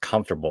was just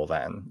comfortable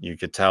then. You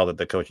could tell that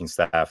the coaching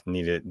staff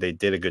they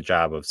did a good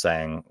job of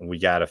saying, we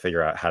got to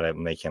figure out how to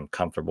make him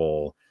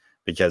comfortable,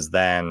 because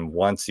then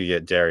once you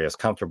get Darius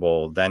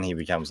comfortable, then he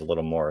becomes a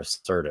little more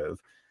assertive.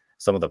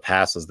 Some of the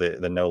passes,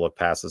 the no-look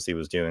passes he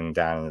was doing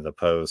down into the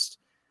post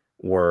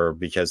were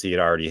because he had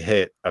already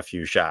hit a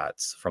few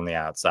shots from the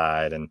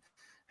outside and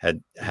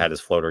had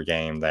his floater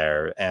game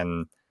there.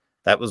 And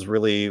that was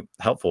really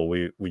helpful.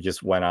 We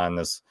just went on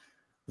this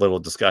little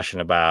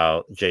discussion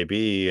about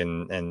JB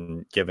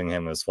and giving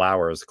him his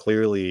flowers.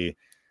 Clearly,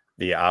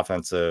 the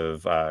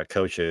offensive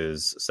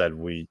coaches said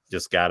we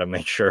just got to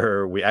make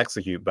sure we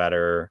execute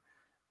better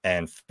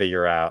and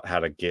figure out how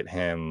to get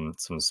him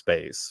some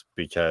space,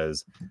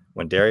 because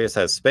when Darius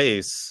has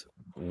space,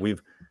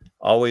 we've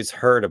always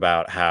heard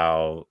about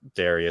how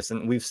Darius,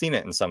 and we've seen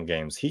it in some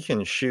games, he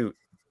can shoot,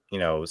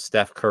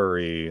 Steph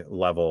Curry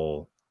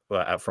level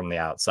from the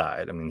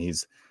outside. I mean,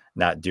 he's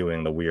not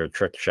doing the weird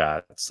trick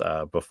shots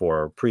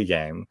before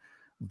pregame,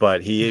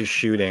 but he is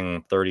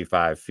shooting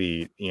 35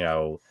 feet.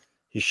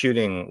 He's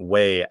shooting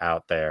way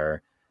out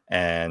there,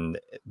 and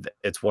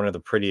it's one of the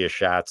prettiest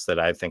shots that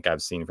I think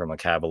I've seen from a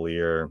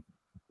Cavalier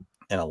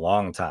in a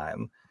long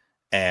time.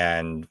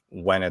 And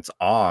when it's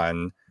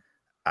on,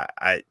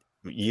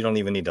 you don't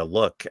even need to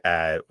look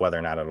at whether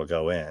or not it'll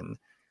go in.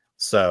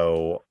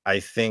 So I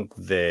think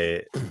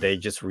that they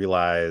just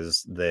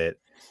realized that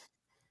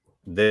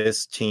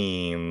this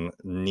team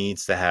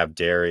needs to have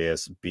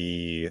Darius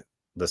be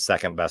the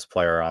second best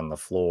player on the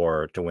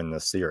floor to win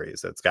this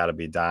series. It's got to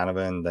be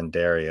Donovan, then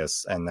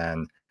Darius, and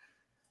then,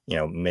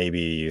 maybe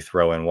you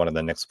throw in one of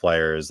the Knicks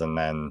players and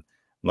then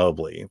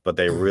Mobley. But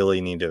they really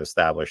need to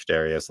establish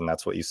Darius, and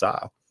that's what you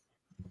saw.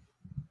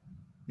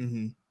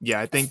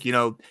 Yeah, I think,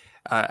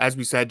 as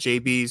we said,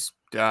 JB's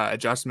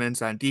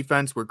adjustments on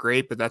defense were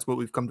great, but that's what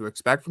we've come to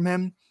expect from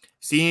him.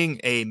 Seeing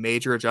a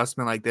major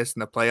adjustment like this in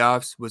the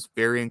playoffs was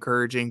very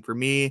encouraging for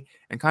me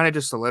and kind of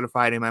just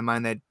solidified in my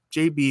mind that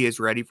JB is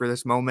ready for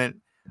this moment.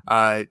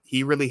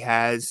 He really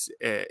has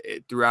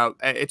throughout.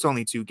 It's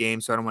only 2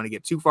 games, so I don't want to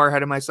get too far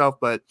ahead of myself,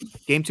 but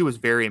game 2 was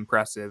very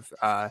impressive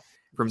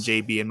from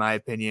JB, in my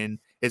opinion.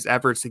 His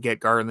efforts to get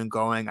Garland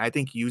going. I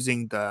think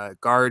using the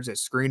guards as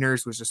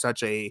screeners was just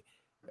such an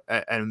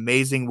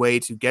amazing way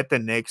to get the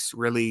Knicks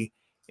really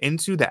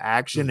into the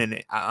action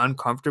and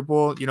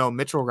uncomfortable. You know,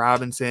 Mitchell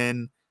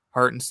Robinson,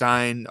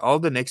 Hartenstein, all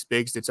the Knicks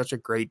bigs did such a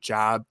great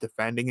job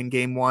defending in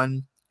game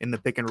 1 in the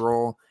pick and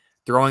roll,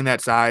 throwing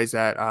that size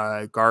at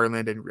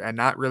Garland and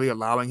not really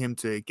allowing him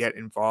to get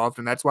involved.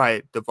 And that's why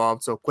it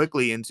devolved so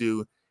quickly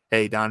into,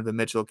 hey, Donovan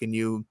Mitchell, can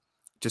you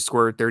just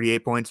score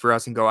 38 points for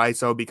us and go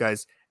ISO,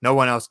 because no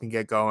one else can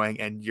get going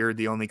and you're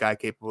the only guy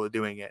capable of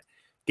doing it.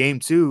 Game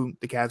 2,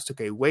 the Cavs took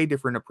a way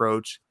different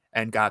approach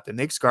and got the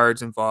Knicks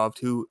guards involved,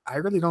 who I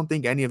really don't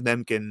think any of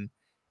them can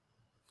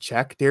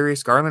check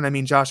Darius Garland. I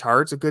mean, Josh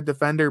Hart's a good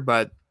defender,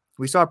 but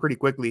we saw pretty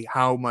quickly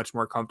how much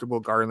more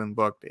comfortable Garland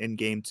looked in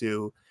game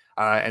 2.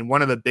 And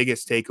one of the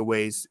biggest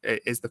takeaways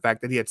is the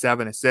fact that he had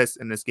 7 assists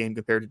in this game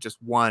compared to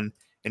just 1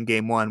 in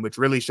game 1, which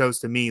really shows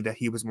to me that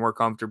he was more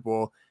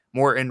comfortable,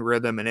 more in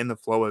rhythm and in the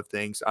flow of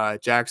things.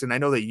 Jackson, I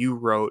know that you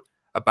wrote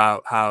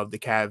about how the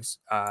Cavs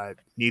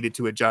needed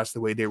to adjust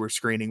the way they were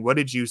screening. What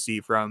did you see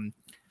from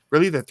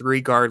really the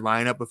 3-guard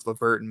lineup with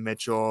LeVert and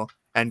Mitchell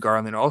and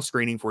Garland all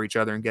screening for each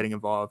other and getting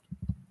involved?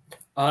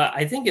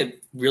 I think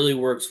it really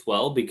works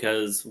well,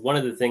 because one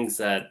of the things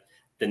that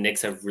the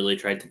Knicks have really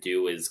tried to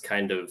do is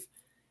kind of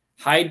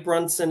hide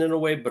Brunson in a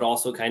way, but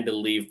also kind of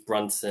leave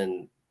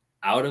Brunson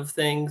out of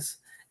things.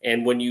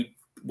 And when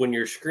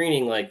you're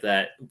screening like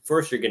that,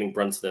 first you're getting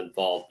Brunson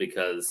involved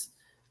because,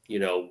 you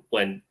know,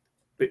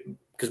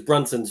 because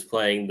Brunson's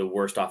playing the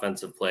worst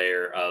offensive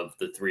player of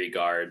the 3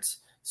 guards.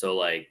 So,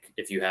 like,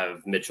 if you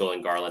have Mitchell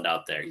and Garland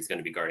out there, he's going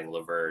to be guarding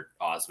LeVert,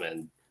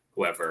 Osman,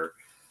 whoever.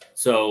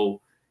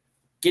 So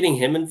getting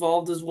him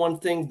involved is one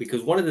thing,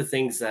 because one of the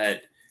things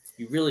that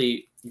you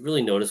really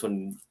notice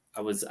when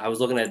I was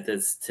looking at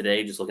this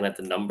today, just looking at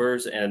the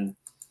numbers, and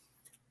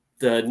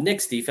the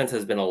Knicks defense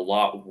has been a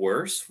lot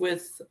worse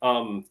with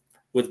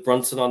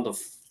Brunson on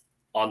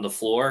the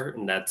floor,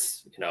 and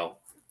that's, you know,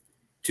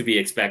 to be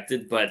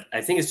expected. But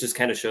I think it just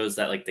kind of shows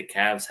that, like, the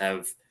Cavs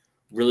have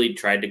really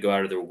tried to go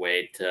out of their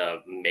way to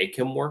make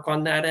him work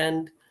on that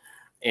end.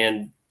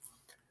 And,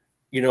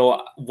 you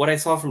know, what I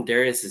saw from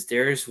Darius is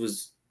Darius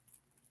was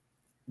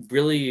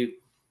really,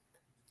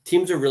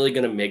 teams are really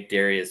going to make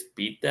Darius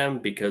beat them,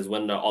 because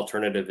when the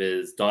alternative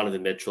is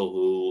Donovan Mitchell,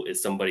 who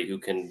is somebody who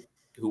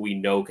we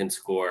know can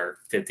score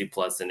 50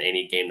 plus in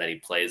any game that he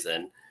plays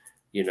in,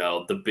 you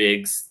know, the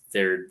bigs,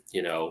 they're,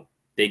 you know,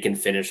 they can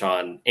finish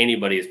on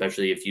anybody,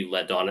 especially if you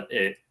let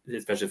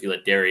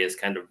Darius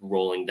kind of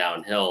rolling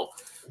downhill.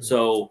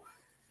 So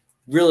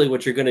really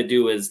what you're going to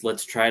do is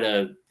let's try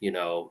to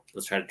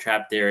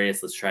trap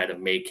Darius. Let's try to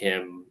make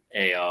him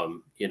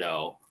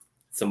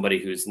somebody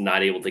who's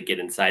not able to get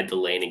inside the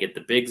lane and get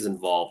the bigs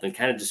involved, and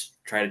kind of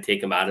just try to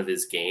take him out of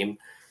his game.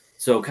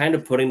 So kind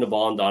of putting the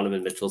ball in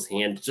Donovan Mitchell's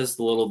hand just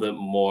a little bit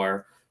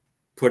more,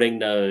 putting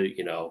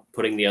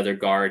the other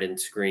guard in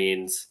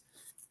screens,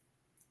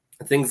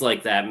 things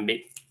like that,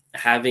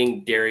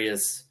 having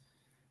Darius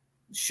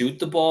shoot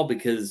the ball,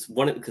 because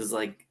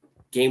like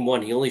game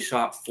 1, he only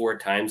shot 4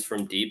 times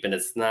from deep, and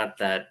it's not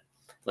that,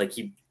 like,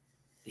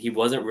 he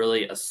wasn't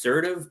really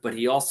assertive, but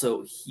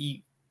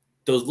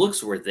those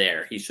looks were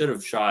there. He could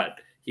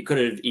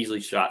have easily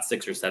shot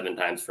 6 or 7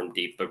 times from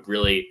deep, but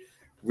really,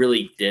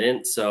 really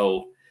didn't.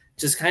 So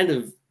just kind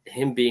of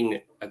him being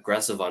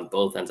aggressive on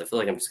both ends. I feel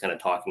like I'm just kind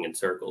of talking in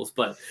circles,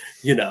 but,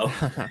 you know,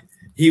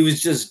 he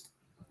was just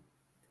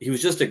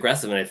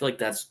aggressive. And I feel like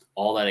that's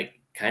all that it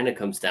kind of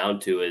comes down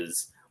to,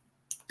 is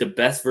the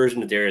best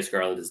version of Darius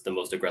Garland is the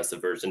most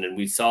aggressive version. And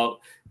we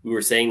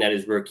were saying that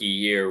his rookie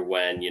year,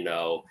 when, you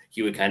know,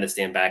 he would kind of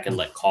stand back and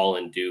let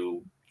Colin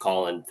do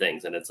Colin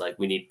things. And it's like,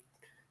 we need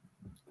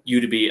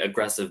you to be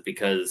aggressive,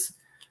 because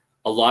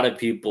a lot of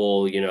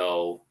people, you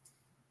know,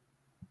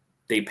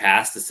 they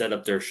pass to set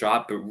up their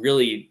shot, but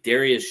really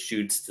Darius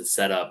shoots to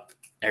set up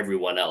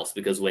everyone else,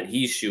 because when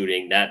he's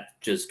shooting, that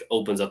just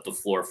opens up the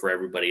floor for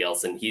everybody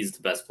else, and he's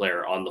the best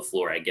player on the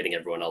floor at getting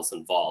everyone else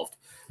involved.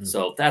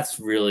 So that's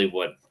really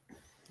what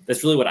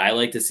I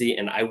like to see.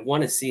 And I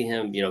want to see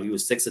him, you know, he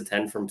was 6 of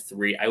 10 from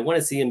 3. I want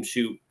to see him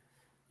shoot,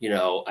 you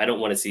know, I don't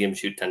want to see him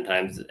shoot 10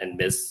 times and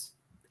miss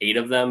 8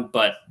 of them,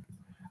 but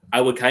I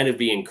would kind of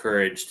be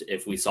encouraged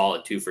if we saw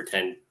a 2 for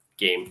 10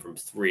 game from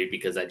 3,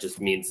 because that just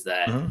means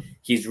that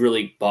he's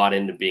really bought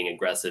into being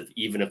aggressive,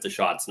 even if the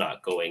shot's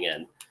not going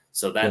in.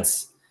 So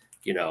that's,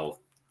 you know,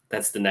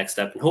 that's the next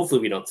step. And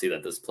hopefully we don't see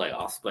that this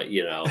playoffs, but,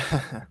 you know,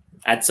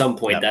 at some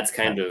point, that's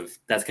kind of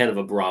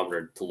a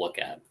barometer to look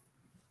at.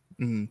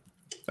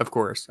 Of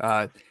course.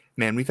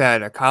 Man, we've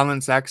had a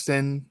Colin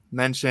Sexton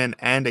mention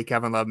and a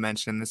Kevin Love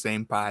mention in the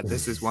same pod.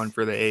 This is one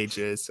for the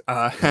ages.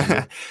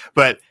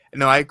 But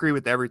no, I agree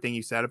with everything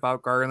you said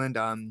about Garland.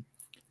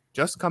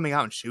 just coming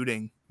out and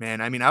shooting,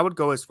 man. I mean, I would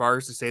go as far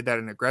as to say that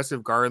an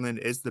aggressive Garland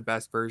is the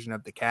best version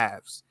of the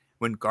Cavs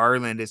when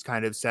Garland is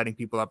kind of setting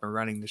people up and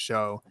running the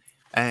show.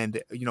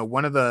 And,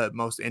 one of the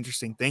most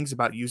interesting things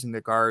about using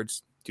the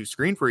guards to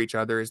screen for each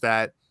other is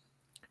that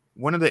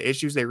one of the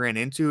issues they ran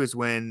into is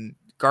when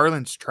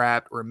Garland's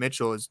trapped or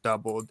Mitchell is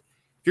doubled.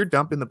 If you're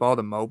dumping the ball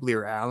to Mobley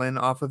or Allen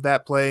off of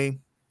that play,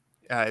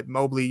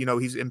 Mobley,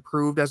 he's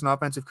improved as an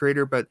offensive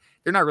creator, but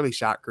they're not really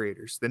shot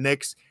creators. The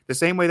Knicks, the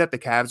same way that the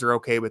Cavs are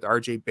okay with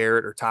RJ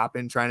Barrett or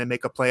Toppin trying to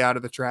make a play out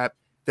of the trap,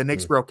 the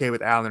Knicks were okay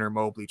with Allen or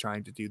Mobley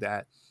trying to do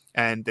that.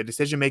 And the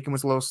decision making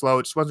was a little slow.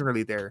 It just wasn't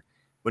really there.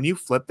 When you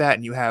flip that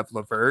and you have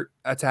LeVert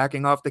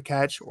attacking off the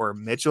catch or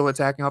Mitchell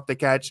attacking off the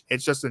catch,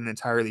 it's just an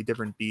entirely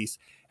different beast.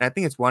 And I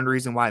think it's one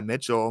reason why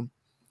Mitchell,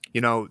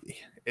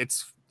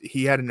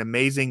 he had an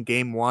amazing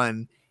game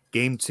one.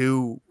 Game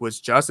two was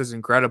just as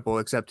incredible,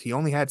 except he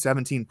only had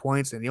 17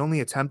 points and he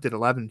only attempted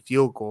 11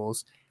 field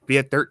goals. But he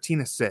had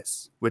 13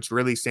 assists, which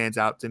really stands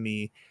out to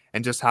me,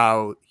 and just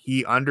how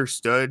he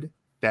understood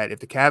that if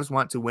the Cavs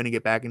want to win and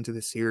get back into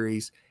the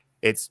series,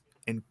 it's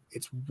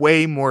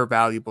way more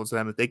valuable to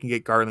them if they can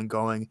get Garland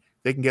going,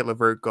 they can get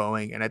LeVert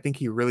going. And I think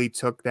he really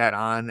took that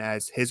on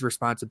as his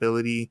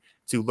responsibility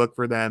to look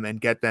for them and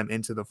get them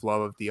into the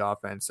flow of the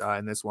offense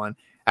in this one.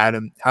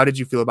 Adam, how did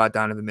you feel about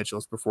Donovan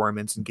Mitchell's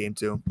performance in game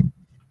two?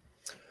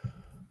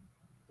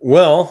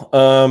 Well,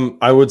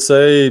 I would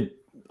say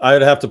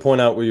I'd have to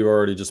point out what you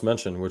already just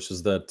mentioned, which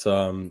is that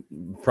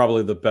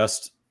probably the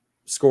best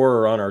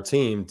scorer on our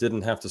team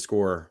didn't have to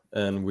score,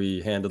 and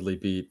we handedly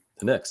beat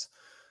the Knicks.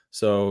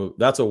 So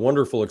that's a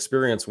wonderful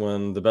experience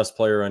when the best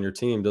player on your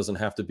team doesn't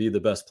have to be the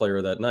best player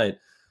that night.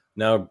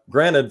 Now,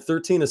 granted,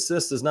 13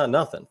 assists is not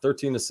nothing.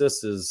 13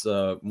 assists is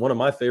one of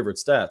my favorite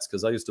stats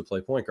because I used to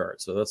play point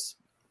guard. So that's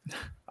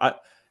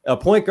a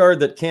point guard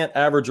that can't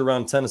average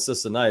around 10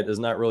 assists a night is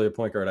not really a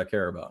point guard I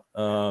care about.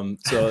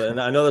 And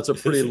I know that's a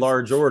pretty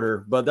large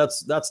order, but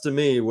that's to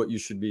me what you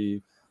should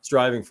be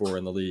striving for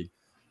in the league.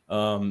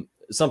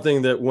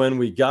 Something that when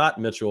we got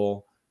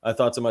Mitchell, I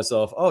thought to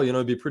myself,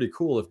 it'd be pretty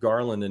cool if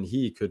Garland and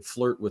he could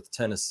flirt with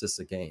 10 assists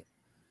a game.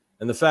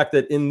 And the fact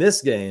that in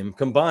this game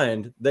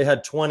combined, they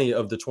had 20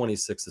 of the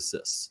 26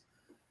 assists.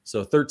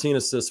 So 13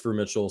 assists for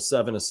Mitchell,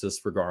 7 assists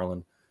for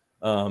Garland.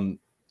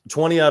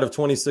 20 out of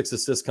 26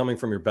 assists coming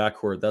from your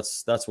backcourt.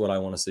 That's what I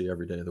want to see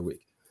every day of the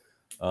week.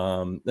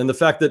 And the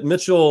fact that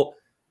Mitchell,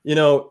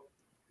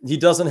 he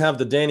doesn't have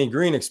the Danny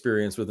Green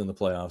experience within the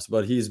playoffs,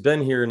 but he's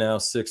been here now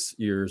 6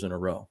 years in a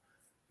row.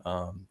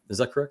 Is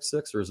that correct?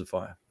 6 or is it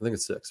 5? I think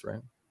it's 6,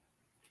 right?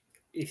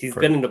 He's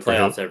been in the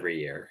playoffs every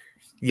year.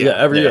 Yeah,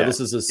 every year. This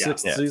is his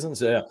 6th season.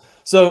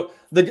 So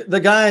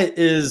the guy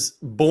is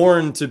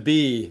born to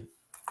be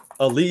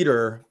a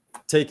leader,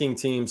 taking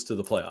teams to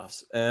the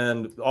playoffs.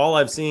 And all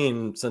I've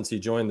seen since he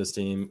joined this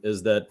team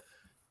is that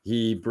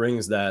he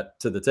brings that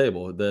to the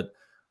table. That,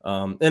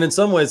 and in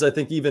some ways, I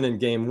think even in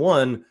game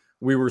one,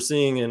 we were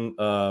seeing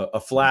a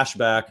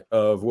flashback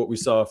of what we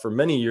saw for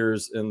many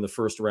years in the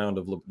first round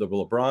of the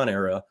LeBron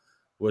era,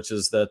 which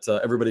is that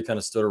everybody kind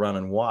of stood around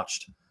and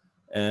watched.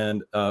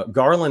 And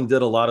Garland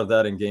did a lot of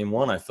that in game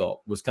one, I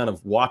felt, was kind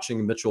of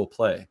watching Mitchell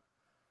play.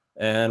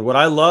 And what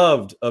I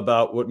loved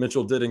about what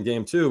Mitchell did in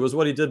game two was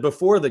what he did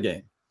before the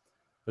game,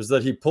 was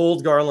that he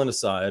pulled Garland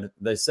aside.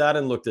 They sat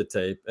and looked at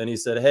tape, and he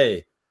said,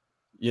 hey,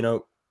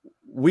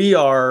 we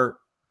are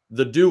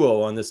the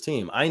duo on this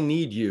team. I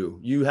need you.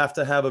 You have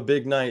to have a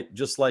big night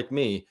just like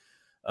me.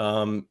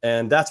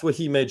 And that's what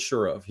he made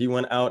sure of. He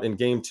went out in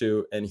game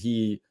two and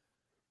he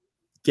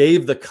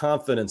gave the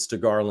confidence to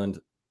Garland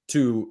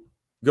to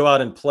go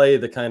out and play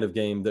the kind of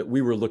game that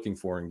we were looking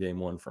for in game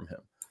one from him.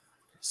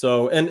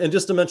 So, and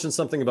just to mention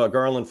something about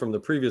Garland from the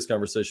previous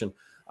conversation,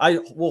 I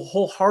will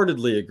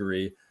wholeheartedly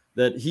agree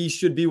that he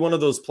should be one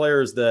of those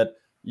players that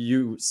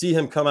you see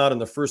him come out in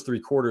the first 3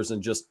 quarters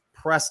and just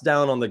press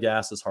down on the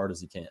gas as hard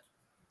as he can.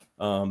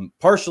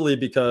 Partially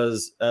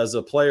because as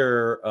a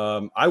player,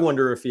 I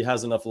wonder if he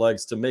has enough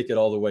legs to make it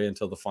all the way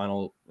until the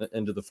final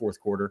into the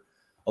fourth quarter.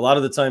 A lot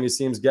of the time he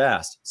seems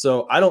gassed.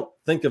 So I don't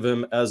think of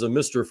him as a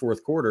Mr.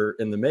 Fourth Quarter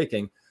in the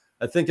making.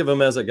 I think of him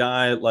as a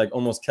guy like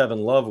almost Kevin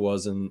Love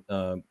was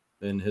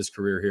in his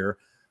career here,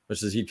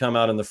 which is he'd come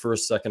out in the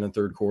first, second, and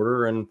third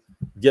quarter and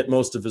get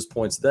most of his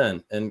points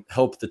then and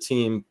help the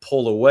team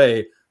pull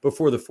away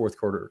before the fourth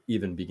quarter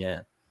even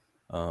began.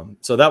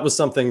 So that was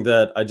something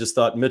that I just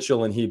thought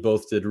Mitchell and he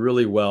both did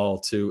really well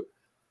to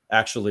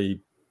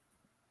actually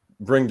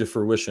bring to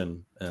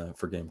fruition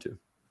for game two.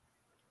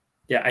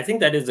 Yeah, I think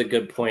that is a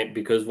good point,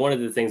 because one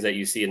of the things that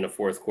you see in the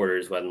fourth quarter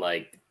is when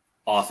like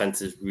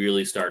offenses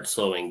really start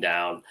slowing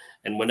down.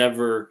 And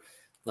whenever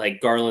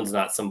like Garland's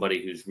not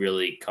somebody who's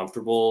really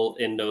comfortable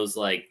in those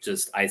like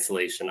just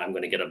isolation, I'm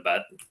going to get a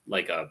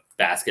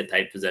basket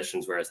type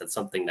possessions, whereas that's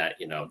something that,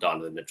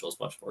 Donovan Mitchell is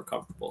much more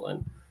comfortable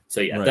in. So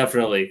yeah, right.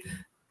 Definitely.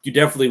 You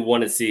definitely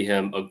want to see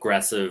him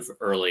aggressive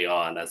early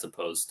on, as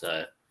opposed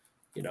to,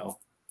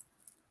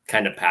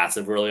 kind of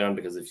passive early on,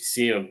 because if you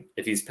see him,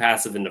 if he's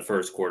passive in the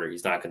first quarter,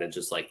 he's not going to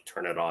just like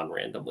turn it on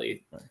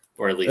randomly,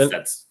 or at least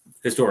that's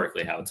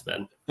historically how it's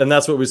been. And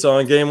that's what we saw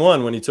in game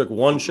one when he took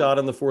one shot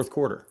in the fourth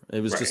quarter.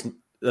 It was just,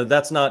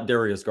 that's not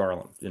Darius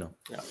Garland, you know?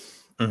 Yeah.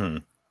 Mm-hmm.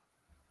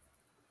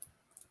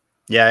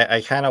 Yeah,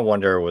 I kind of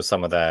wonder with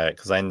some of that,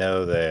 because I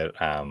know that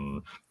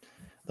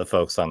the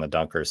folks on the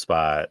dunker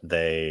spot,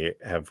 they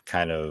have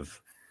kind of,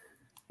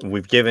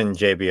 we've given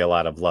JB a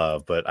lot of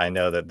love, but I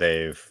know that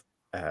they've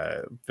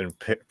been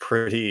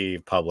pretty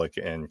public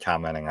in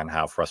commenting on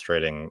how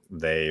frustrating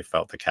they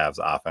felt the Cavs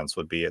offense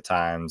would be at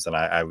times. And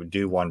I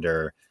do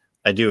wonder,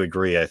 I do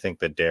agree. I think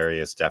that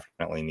Darius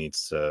definitely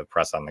needs to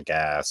press on the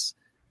gas,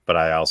 but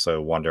I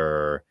also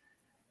wonder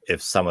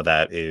if some of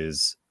that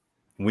is,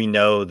 we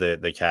know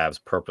that the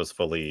Cavs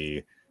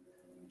purposefully,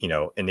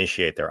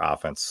 initiate their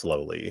offense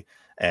slowly.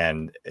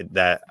 And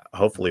that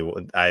hopefully,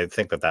 I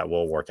think that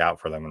will work out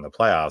for them in the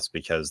playoffs,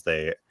 because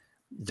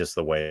just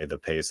the way the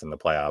pace in the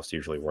playoffs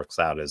usually works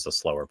out is a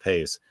slower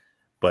pace.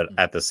 But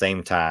at the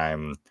same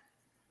time,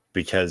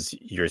 because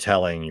you're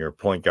telling your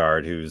point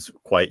guard, who's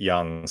quite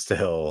young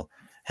still,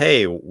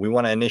 hey, we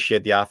want to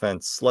initiate the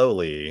offense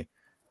slowly,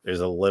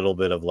 there's a little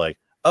bit of like,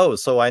 oh,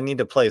 so I need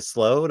to play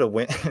slow to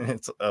win.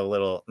 It's a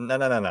little,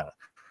 no.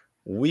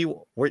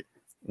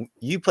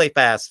 You play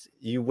fast,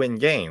 you win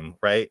game,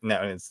 right?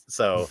 No,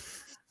 so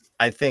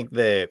I think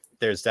that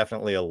there's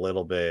definitely a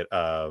little bit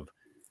of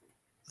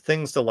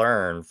things to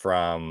learn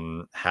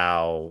from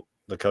how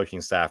the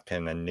coaching staff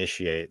can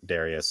initiate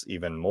Darius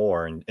even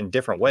more in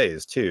different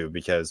ways too,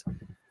 because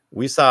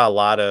we saw a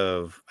lot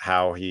of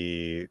how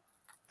the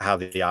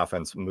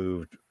offense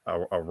moved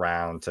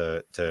around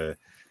to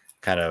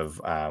kind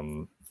of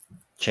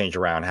change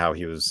around how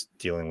he was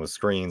dealing with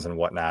screens and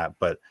whatnot.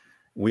 But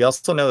we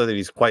also know that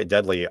he's quite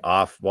deadly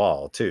off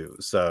ball too.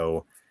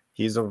 So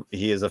he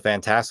is a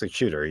fantastic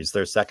shooter. He's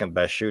their second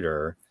best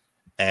shooter.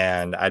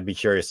 And I'd be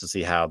curious to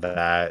see how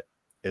that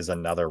is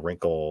another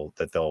wrinkle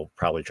that they'll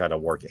probably try to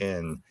work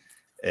in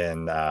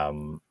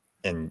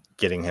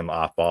getting him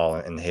off ball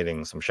and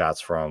hitting some shots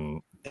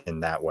from in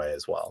that way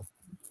as well.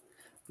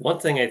 One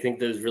thing I think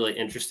that is really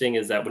interesting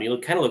is that when you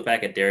kind of look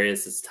back at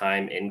Darius's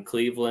time in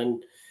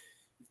Cleveland,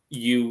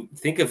 you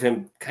think of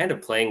him kind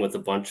of playing with a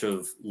bunch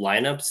of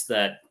lineups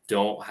that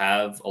don't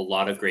have a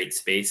lot of great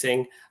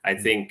spacing. I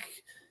think,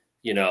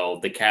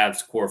 the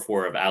Cavs core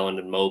four of Allen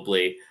and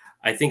Mobley,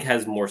 I think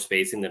has more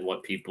spacing than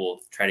what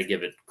people try to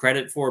give it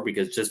credit for,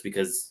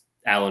 because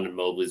Allen and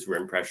Mobley's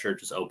rim pressure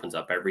just opens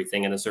up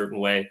everything in a certain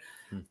way.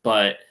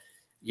 But,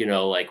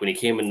 like when he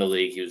came in the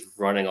league, he was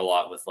running a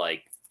lot with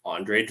like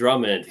Andre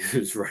Drummond. He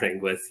was running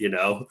with,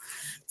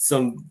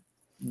 some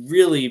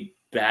really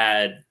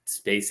bad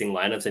spacing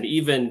lineups. And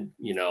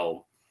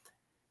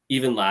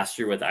even last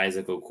year with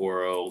Isaac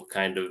Okoro,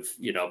 kind of,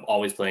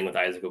 always playing with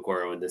Isaac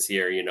Okoro, and this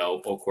year,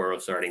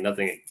 Okoro starting,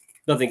 nothing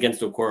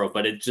against Okoro,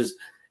 but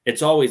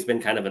it's always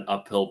been kind of an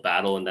uphill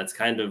battle. And that's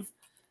kind of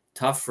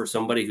tough for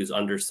somebody who's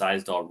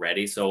undersized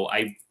already. So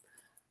I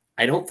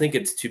don't think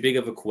it's too big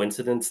of a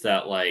coincidence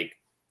that like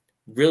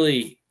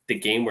really the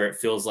game where it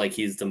feels like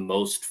he's the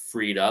most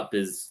freed up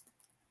is,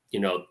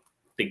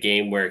 the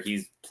game where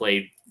he's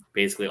played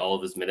basically all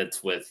of his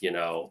minutes with,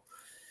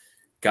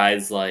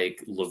 guys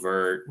like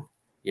LeVert,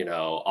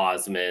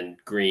 Osman,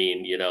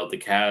 Green, the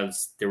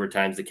Cavs. There were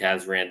times the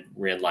Cavs ran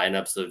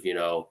lineups of,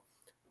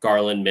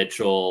 Garland,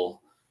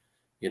 Mitchell,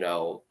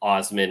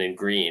 Osman and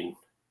Green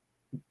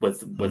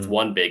with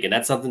one big. And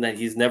that's something that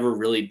he's never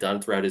really done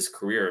throughout his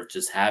career, of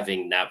just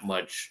having that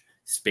much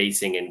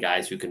spacing and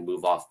guys who can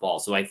move off ball.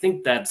 So I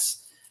think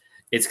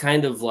it's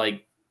kind of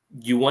like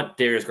you want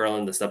Darius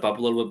Garland to step up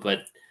a little bit, but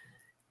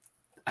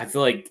I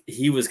feel like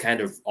he was kind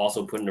of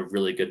also put in a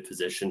really good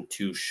position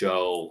to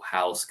show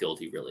how skilled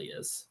he really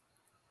is.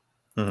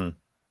 Mm-hmm.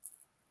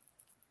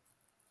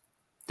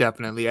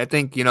 Definitely. I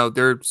think,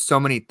 there are so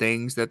many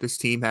things that this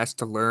team has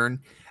to learn,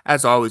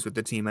 as always with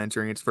the team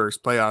entering its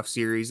first playoff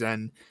series.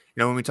 And,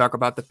 when we talk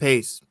about the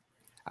pace,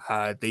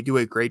 they do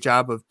a great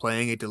job of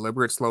playing a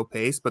deliberate slow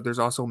pace, but there's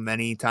also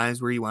many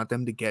times where you want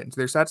them to get into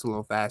their sets a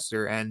little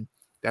faster. And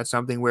that's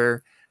something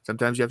where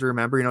sometimes you have to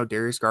remember,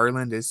 Darius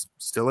Garland is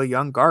still a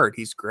young guard.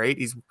 He's great.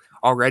 He's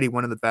already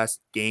one of the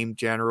best game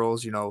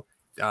generals,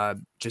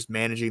 just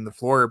managing the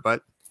floor,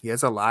 but he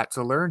has a lot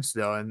to learn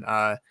still. And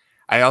I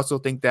also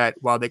think that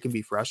while they can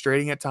be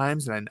frustrating at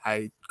times, and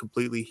I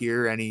completely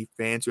hear any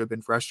fans who have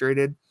been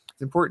frustrated,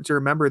 it's important to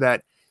remember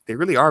that they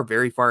really are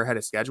very far ahead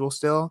of schedule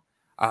still.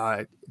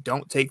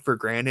 Don't take for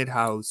granted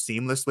how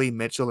seamlessly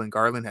Mitchell and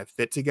Garland have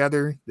fit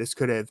together. This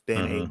could have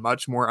been a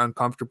much more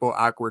uncomfortable,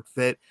 awkward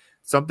fit.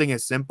 Something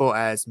as simple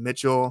as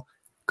Mitchell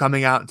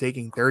coming out and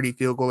taking 30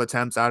 field goal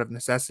attempts out of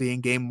necessity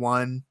in game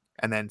one,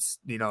 and then,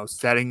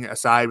 setting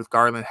aside with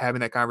Garland, having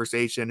that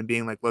conversation and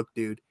being like, look,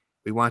 dude,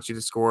 we want you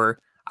to score.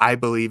 I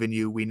believe in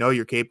you. We know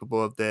you're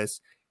capable of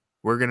this.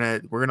 We're going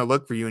to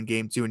look for you in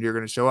game two and you're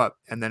going to show up.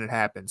 And then it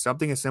happens.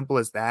 Something as simple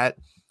as that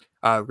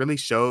really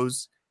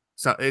shows.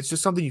 So it's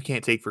just something you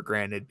can't take for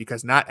granted,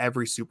 because not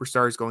every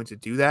superstar is going to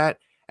do that.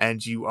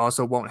 And you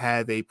also won't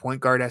have a point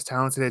guard as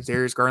talented as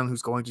Darius Garland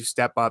who's going to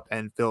step up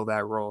and fill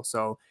that role.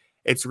 So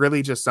it's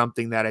really just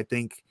something that I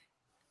think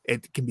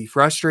it can be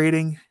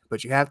frustrating,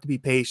 but you have to be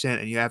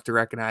patient and you have to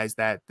recognize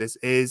that this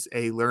is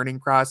a learning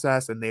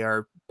process and they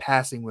are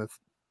passing with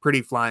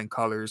pretty flying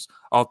colors,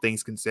 all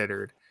things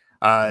considered.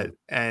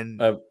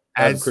 And I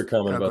have a quick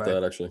comment about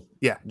that, actually.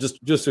 Yeah.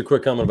 Just a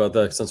quick comment about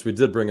that, since we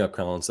did bring up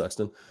Colin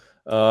Sexton.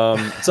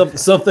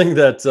 Something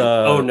that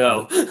oh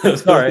no,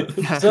 sorry,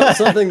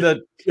 something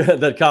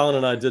that Colin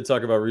and I did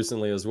talk about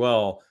recently as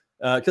well,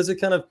 because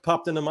it kind of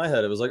popped into my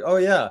head. It was like, oh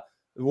yeah,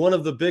 one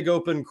of the big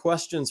open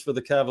questions for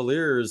the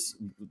Cavaliers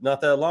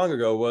not that long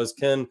ago was,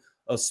 can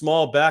a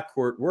small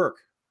backcourt work?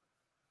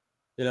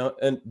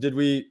 And did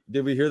we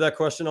hear that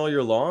question all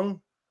year long?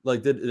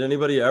 Like, did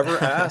anybody ever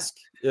ask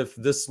if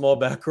this small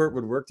backcourt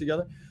would work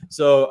together?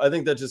 So I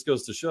think that just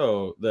goes to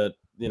show that,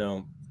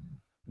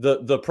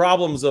 the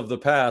problems of the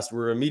past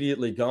were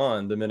immediately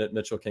gone the minute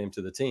Mitchell came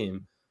to the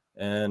team.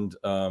 And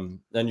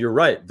you're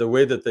right. The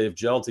way that they've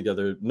gelled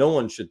together, no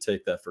one should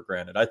take that for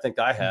granted. I think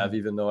I have,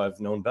 even though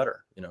I've known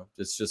better.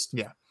 It's just,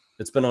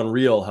 it's been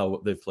unreal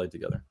how they've played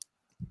together.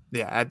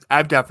 Yeah,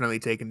 I've definitely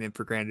taken it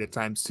for granted at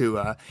times too.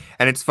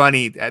 And it's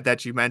funny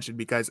that you mentioned,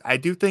 because I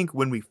do think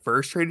when we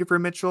first traded for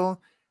Mitchell,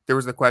 there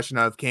was the question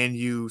of, can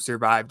you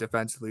survive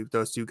defensively with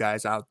those two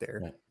guys out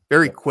there? Right.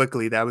 Very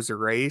quickly, that was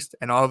erased.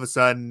 And all of a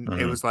sudden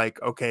it was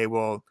like, okay,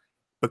 well,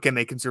 but can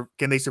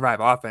they survive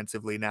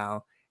offensively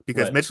now?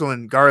 Because Mitchell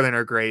and Garland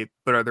are great,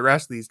 but are the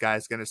rest of these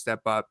guys going to step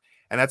up?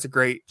 And that's a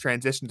great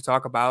transition to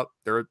talk about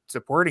the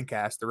supporting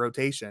cast, the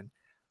rotation.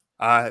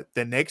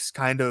 The Knicks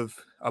kind of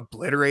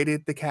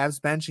obliterated the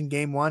Cavs bench in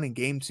game 1. In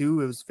game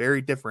 2, it was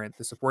very different.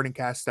 The supporting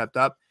cast stepped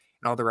up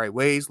in all the right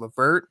ways.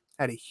 LeVert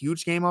had a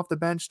huge game off the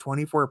bench,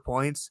 24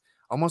 points,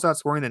 almost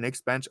outscoring the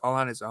Knicks bench all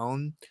on his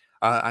own.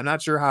 I'm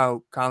not sure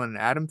how Colin and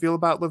Adam feel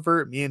about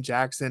LeVert. Me and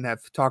Jackson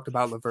have talked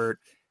about LeVert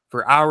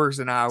for hours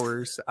and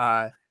hours.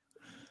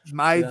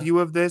 My view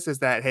of this is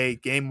that, hey,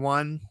 game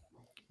 1,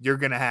 you're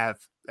going to have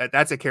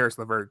that's a Caris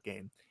LeVert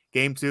game.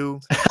 Game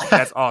 2,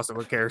 that's also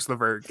a Caris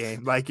LeVert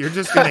game. Like, you're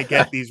just going to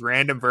get these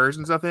random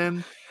versions of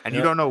him, and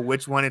you don't know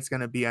which one it's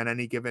going to be on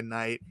any given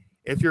night.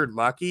 If you're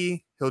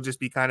lucky, he'll just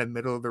be kind of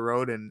middle of the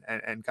road and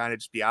kind of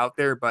just be out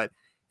there, but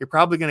you're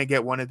probably going to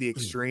get one of the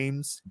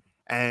extremes.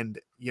 And,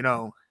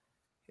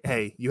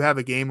 hey, you have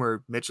a game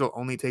where Mitchell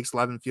only takes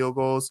 11 field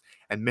goals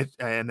and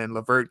then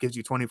LeVert gives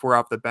you 24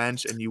 off the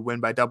bench and you win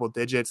by double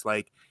digits.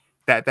 Like,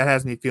 that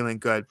has me feeling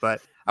good.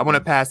 But I want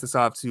to pass this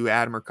off to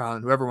Adam or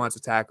Colin, whoever wants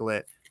to tackle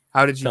it.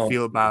 How did you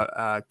feel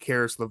about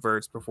Caris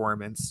LeVert's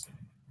performance?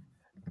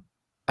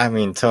 I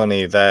mean,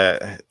 Tony,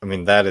 that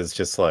is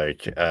just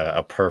like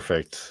a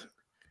perfect,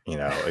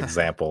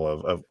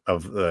 example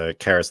of the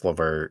Caris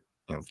LeVert.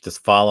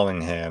 Just following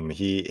him,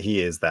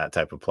 he is that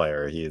type of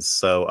player. He is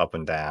so up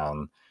and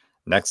down.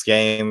 Next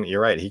game, you're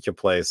right. He could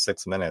play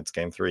 6 minutes.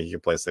 Game 3, he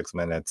could play 6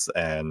 minutes,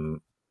 and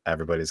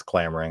everybody's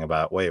clamoring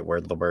about, wait,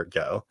 where'd LeVert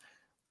go?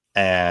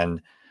 But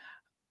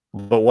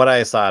what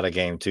I saw at a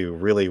game 2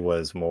 really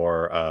was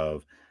more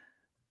of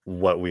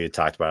what we had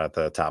talked about at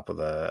the top of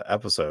the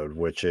episode,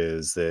 which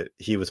is that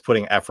he was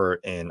putting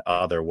effort in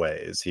other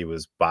ways. He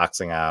was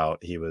boxing out.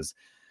 He was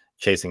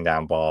chasing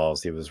down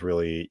balls. He was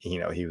really,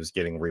 he was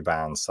getting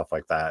rebounds, stuff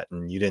like that.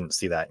 And you didn't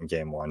see that in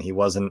game 1. He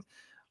wasn't,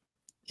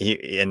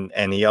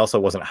 he also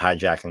wasn't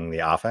hijacking the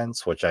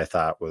offense, which I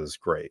thought was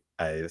great.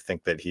 I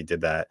think that he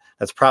did that.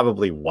 That's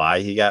probably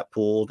why he got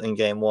pulled in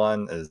game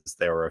 1, is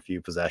there were a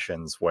few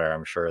possessions where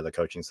I'm sure the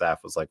coaching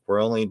staff was like,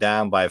 we're only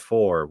down by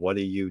 4. What are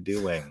you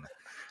doing?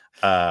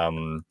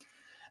 And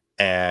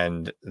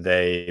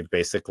they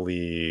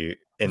basically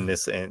in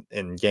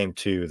game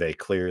 2, they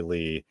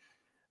clearly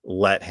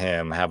let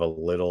him have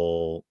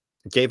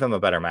gave him a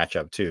better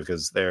matchup too,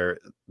 because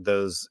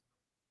those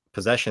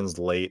possessions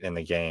late in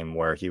the game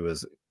where he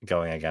was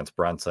going against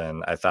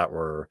Brunson, I thought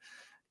were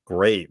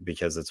great,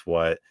 because it's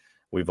what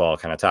we've all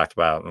kind of talked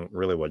about, and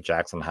really what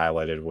Jackson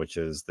highlighted, which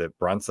is that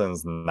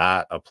Brunson's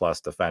not a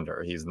plus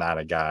defender. He's not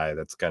a guy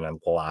that's going to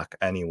lock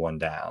anyone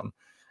down.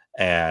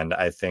 And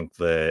I think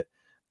that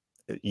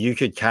you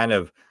could kind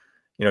of,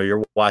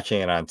 you're watching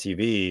it on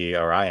TV,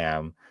 or I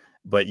am,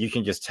 but you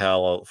can just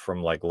tell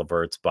from like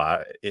LeVert's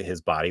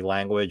his body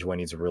language when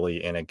he's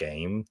really in a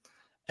game.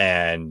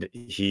 And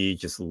he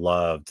just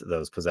loved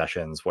those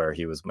possessions where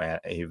he was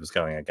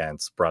going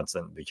against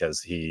Brunson,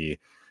 because he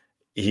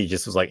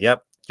just was like,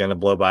 yep, gonna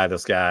blow by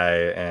this guy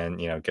and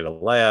get a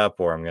layup,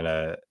 or I'm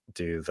gonna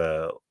do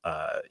the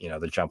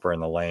the jumper in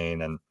the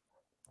lane. And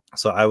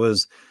so I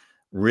was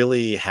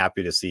really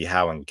happy to see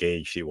how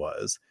engaged he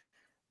was,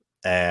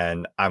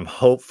 and I'm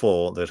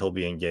hopeful that he'll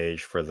be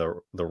engaged for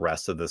the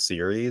rest of the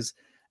series.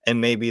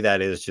 And maybe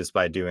that is just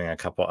by doing a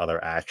couple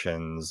other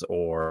actions,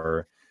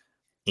 or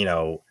we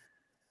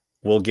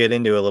might get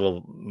into a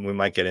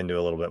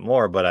little bit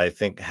more, but I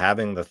think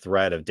having the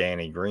threat of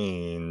Danny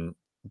Green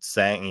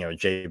saying,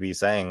 JB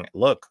saying,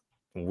 look,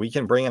 we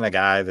can bring in a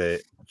guy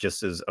that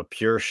just is a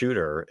pure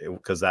shooter,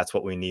 because that's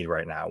what we need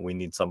right now. We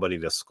need somebody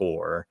to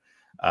score,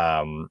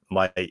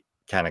 might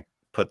kind of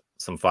put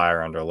some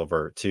fire under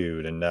LeVert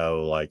too, to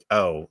know like,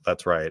 oh,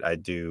 that's right, I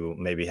do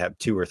maybe have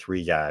 2 or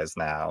 3 guys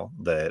now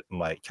that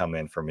might come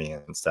in for me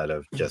instead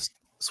of just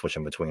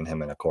switching between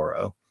him and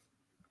Okoro.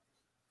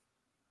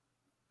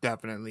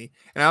 Definitely.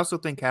 And I also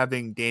think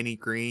having Danny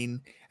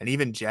Green and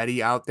even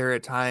Jetty out there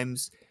at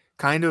times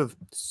kind of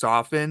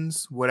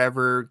softens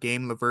whatever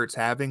game LeVert's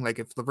having. Like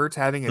if LeVert's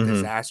having a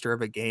disaster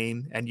of a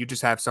game and you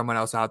just have someone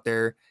else out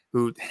there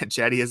who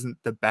Jetty isn't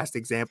the best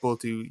example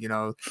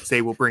to,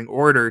 say will bring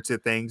order to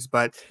things,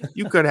 but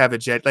you could have a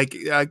Jet like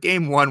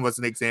game 1 was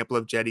an example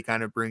of Jetty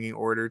kind of bringing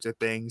order to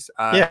things.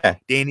 Yeah.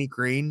 Danny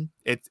Green,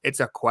 it's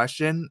a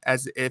question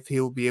as if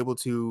he'll be able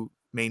to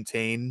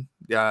maintain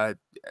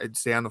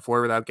stay on the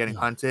floor without getting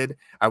hunted.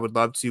 I would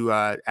love to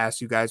ask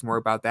you guys more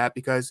about that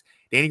because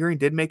Danny Green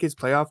did make his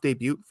playoff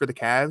debut for the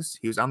Cavs.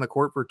 He was on the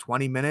court for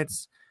 20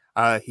 minutes.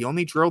 He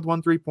only drilled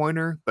 1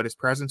 3-pointer, but his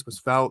presence was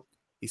felt.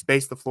 He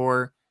spaced the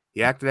floor.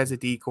 He acted as a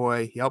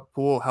decoy. He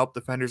helped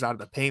defenders out of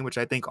the paint, which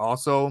I think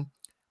also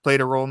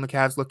played a role in the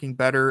Cavs looking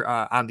better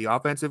on the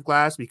offensive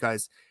glass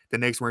because the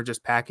Knicks weren't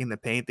just packing the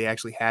paint. They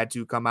actually had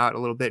to come out a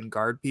little bit and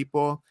guard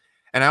people.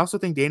 And I also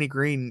think Danny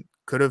Green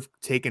could have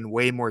taken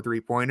way more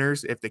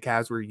 3-pointers if the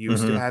Cavs were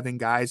used to having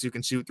guys who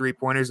can shoot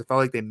 3-pointers. It felt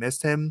like they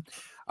missed him.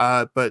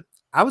 But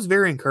I was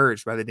very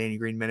encouraged by the Danny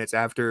Green minutes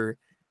after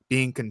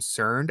being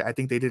concerned. I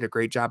think they did a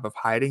great job of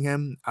hiding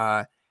him.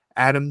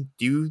 Adam,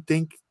 do you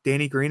think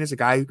Danny Green is a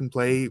guy who can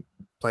play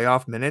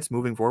playoff minutes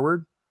moving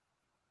forward?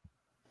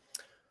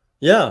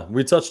 Yeah,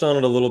 we touched on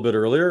it a little bit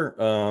earlier.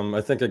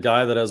 I think a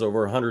guy that has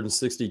over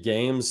 160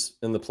 games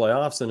in the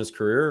playoffs in his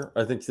career,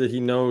 I think that he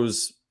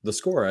knows the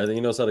score. I think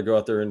he knows how to go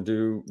out there and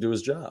do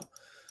his job.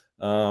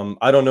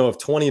 I don't know if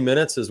 20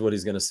 minutes is what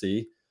he's going to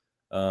see.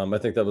 I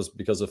think that was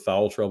because of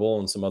foul trouble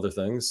and some other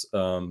things.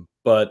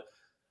 But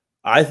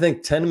I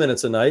think 10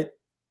 minutes a night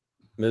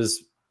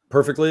is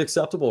perfectly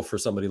acceptable for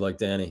somebody like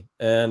Danny.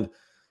 And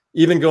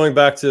even going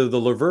back to the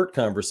LeVert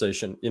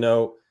conversation,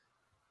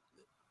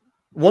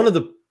 one of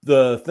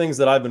the things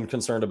that I've been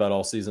concerned about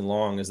all season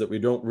long is that we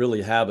don't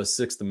really have a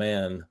 6th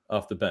man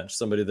off the bench,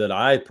 somebody that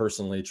I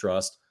personally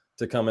trust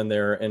to come in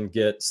there and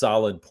get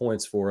solid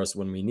points for us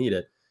when we need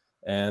it.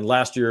 And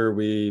last year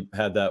we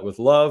had that with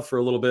Love for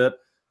a little bit,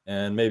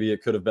 and maybe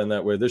it could have been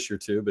that way this year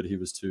too, but he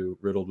was too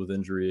riddled with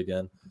injury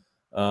again.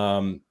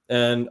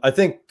 And I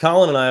think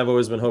Colin and I have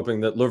always been hoping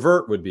that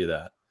LeVert would be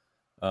that.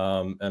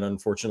 And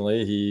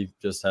unfortunately, he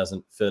just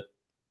hasn't fit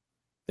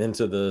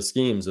into the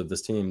schemes of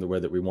this team the way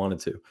that we wanted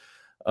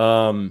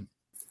to.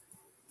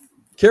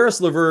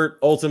 Karis LeVert,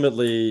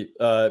 ultimately,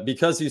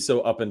 because he's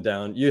so up and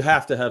down, you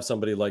have to have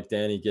somebody like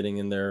Danny getting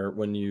in there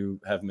when you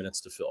have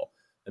minutes to fill.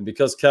 And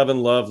because Kevin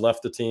Love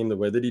left the team the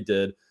way that he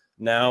did,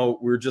 now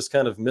we're just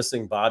kind of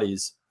missing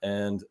bodies.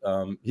 And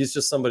he's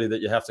just somebody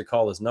that you have to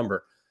call his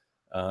number.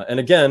 And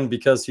again,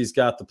 because he's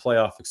got the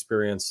playoff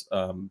experience,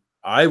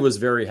 I was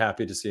very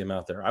happy to see him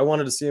out there. I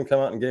wanted to see him come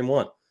out in game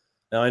 1.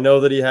 Now, I know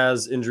that he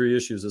has injury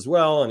issues as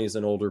well, and he's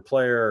an older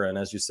player. And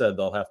as you said,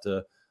 they'll have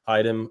to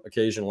hide him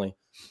occasionally.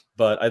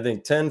 But I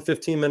think 10,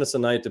 15 minutes a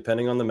night,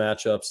 depending on the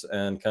matchups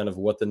and kind of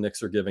what the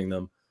Knicks are giving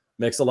them,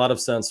 makes a lot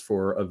of sense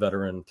for a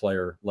veteran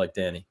player like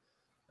Danny.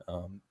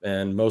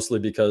 And mostly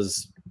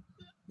because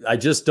I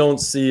just don't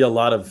see a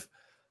lot of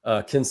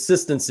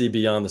consistency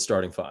beyond the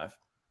starting 5.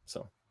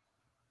 So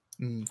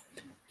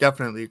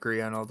definitely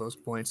agree on all those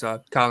points.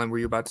 Colin, were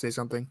you about to say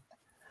something?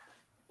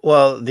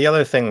 Well, the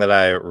other thing that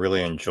I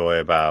really enjoy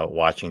about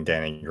watching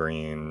Danny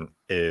Green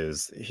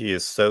is he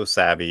is so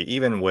savvy,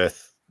 even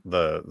with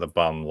the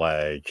bum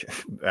leg.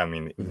 I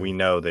mean, we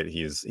know that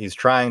he's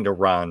trying to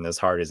run as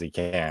hard as he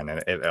can,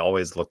 and it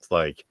always looks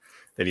like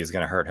that he's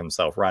going to hurt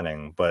himself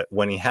running. But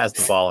when he has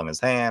the ball in his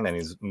hand and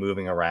he's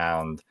moving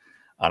around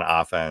on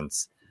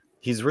offense,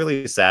 he's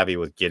really savvy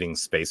with getting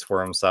space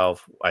for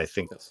himself. I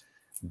think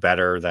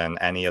better than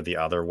any of the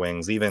other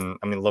wings.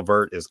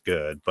 LeVert is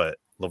good, but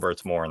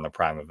LeVert's more in the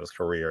prime of his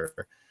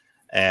career.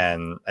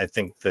 And I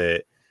think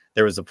that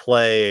there was a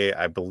play,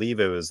 I believe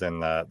it was in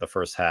the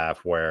first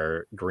half,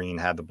 where Green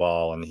had the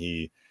ball and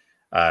he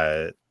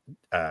Green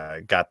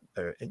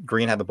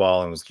had the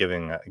ball and was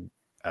giving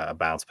a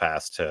bounce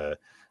pass to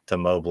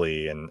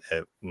Mobley, and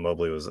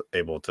Mobley was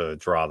able to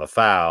draw the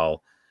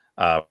foul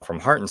from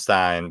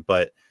Hartenstein,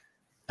 but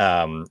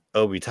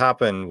Obi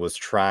Toppin was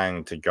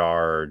trying to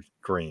guard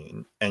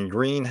Green, and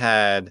Green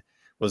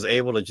was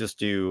able to just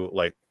do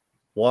like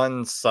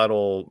one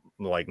subtle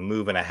like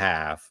move and a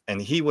half, and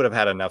he would have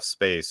had enough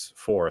space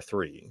for a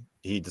 3.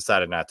 He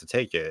decided not to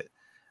take it,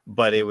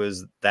 but it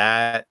was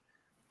that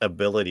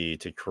ability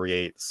to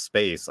create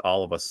space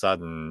all of a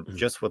sudden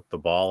just with the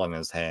ball in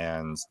his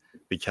hands,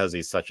 because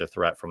he's such a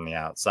threat from the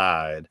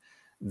outside,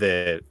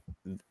 that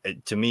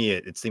to me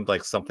it seemed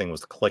like something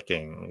was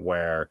clicking,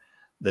 where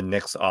the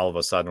Knicks all of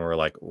a sudden were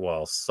like,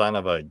 well, son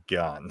of a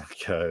gun,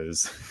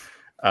 because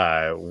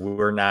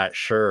we're not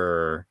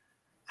sure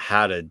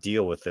how to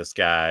deal with this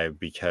guy,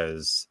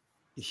 because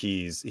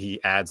he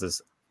adds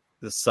this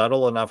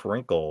subtle enough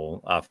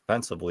wrinkle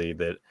offensively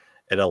that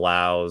it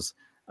allows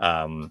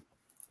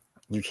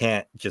you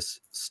can't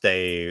just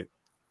stay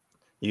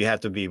you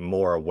have to be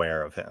more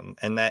aware of him.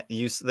 And that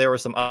there were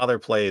some other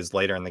plays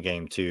later in the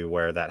game too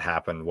where that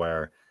happened,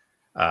 where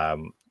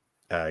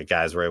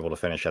guys were able to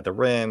finish at the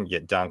rim,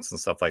 get dunks and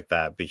stuff like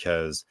that,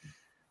 because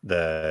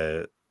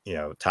the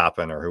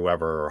Toppin or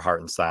whoever, or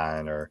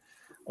Hartenstein or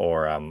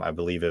I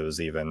believe it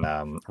was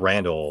even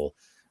Randall,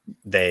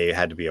 they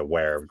had to be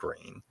aware of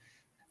Green.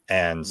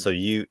 And so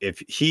if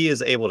he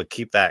is able to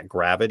keep that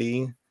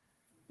gravity,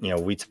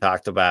 we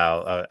talked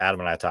about, Adam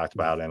and I talked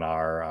about in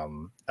our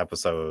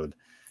episode,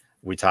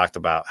 we talked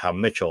about how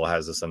Mitchell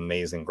has this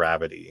amazing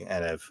gravity.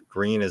 And if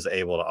Green is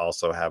able to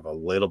also have a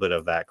little bit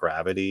of that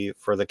gravity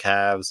for the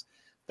Cavs,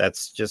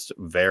 that's just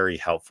very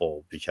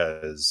helpful,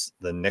 because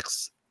the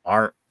Knicks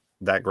aren't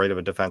that great of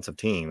a defensive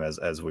team,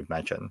 as we've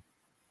mentioned.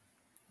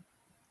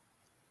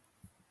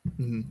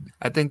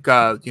 I think,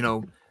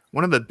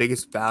 one of the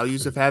biggest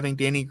values of having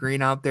Danny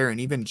Green out there, and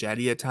even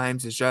Jetty at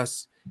times, is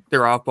just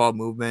their off-ball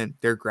movement,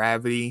 their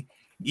gravity.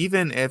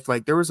 Even if,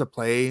 like, there was a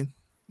play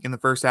in the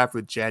first half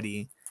with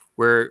Jetty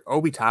where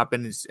Obi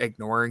Toppin is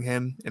ignoring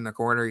him in the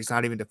corner. He's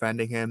not even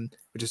defending him,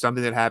 which is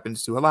something that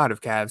happens to a lot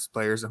of Cavs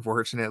players,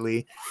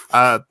 unfortunately.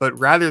 But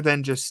rather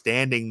than just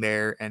standing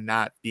there and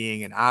not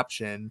being an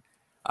option,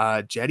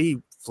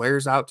 Jetty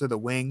flares out to the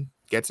wing,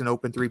 gets an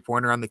open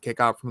three-pointer on the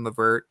kickout from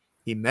LeVert.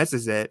 He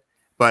misses it,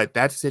 but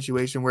that's a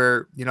situation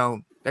where,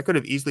 that could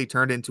have easily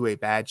turned into a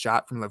bad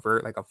shot from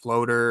LeVert, like a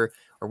floater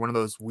or one of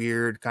those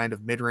weird kind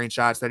of mid-range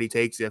shots that he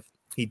takes if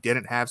he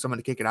didn't have someone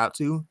to kick it out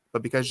to.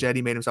 But because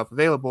Jetty made himself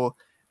available,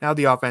 now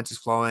the offense is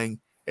flowing.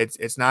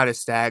 It's not as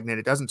stagnant.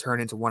 It doesn't turn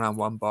into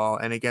one-on-one ball.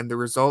 And again, the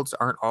results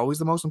aren't always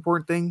the most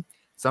important thing.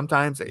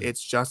 Sometimes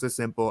it's just as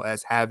simple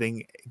as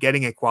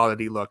getting a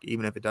quality look,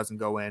 even if it doesn't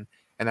go in.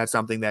 And that's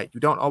something that you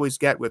don't always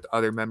get with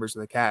other members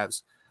of the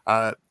Cavs.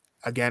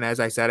 Again, as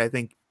I said, I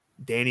think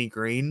Danny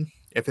Green,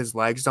 if his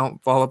legs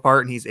don't fall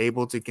apart and he's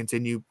able to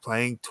continue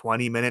playing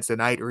 20 minutes a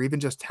night or even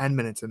just 10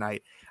 minutes a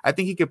night, I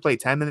think he could play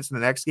 10 minutes in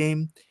the next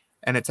game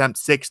and attempt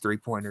 6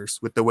 3-pointers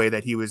with the way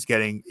that he was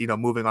getting,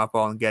 moving off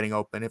ball and getting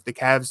open. If the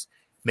Cavs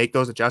make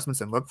those adjustments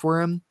and look for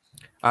him,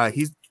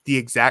 he's the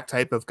exact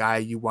type of guy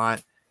you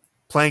want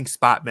playing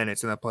spot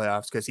minutes in the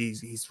playoffs, because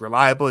he's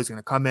reliable. He's going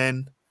to come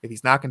in. If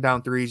he's knocking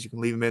down threes, you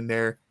can leave him in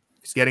there.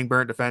 If he's getting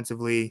burnt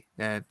defensively,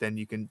 and then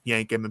you can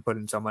yank him and put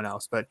in someone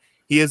else. But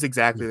he is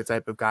exactly the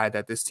type of guy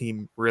that this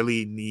team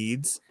really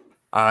needs.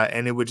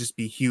 And it would just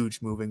be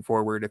huge moving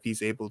forward if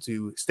he's able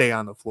to stay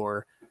on the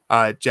floor.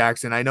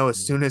 Jackson, I know as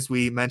soon as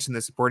we mentioned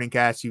the supporting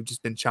cast, you've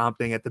just been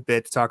chomping at the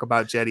bit to talk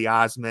about Jetty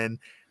Osman,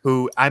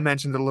 who I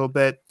mentioned a little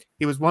bit.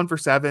 He was 1 for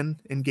 7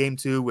 in game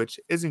 2, which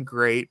isn't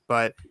great,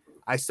 but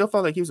I still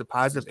felt like he was a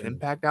positive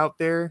impact out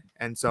there.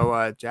 And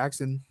so,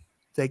 Jackson,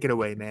 take it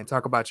away, man.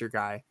 Talk about your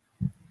guy.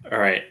 All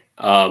right.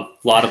 A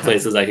lot of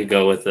places I could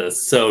go with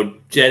this. So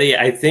Jetty,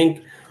 I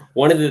think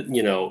one of the,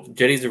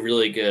 Jetty's a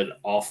really good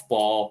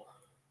off-ball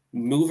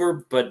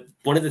mover, but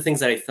one of the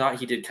things that I thought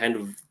he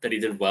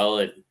did well,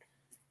 and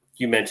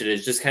you mentioned,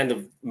 is just kind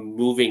of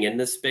moving in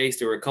the space.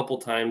 There were a couple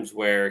times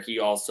where he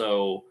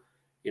also,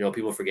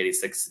 people forget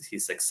he's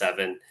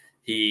 6'7".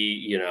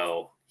 He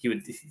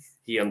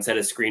set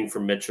a screen for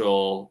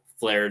Mitchell,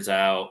 flares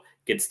out,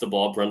 gets the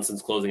ball.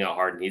 Brunson's closing out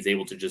hard, and he's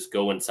able to just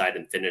go inside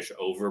and finish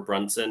over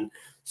Brunson.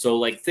 So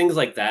like things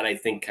like that, I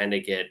think kind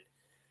of get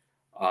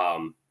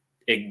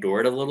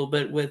ignored a little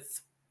bit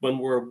when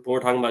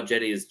we're talking about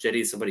Jetty.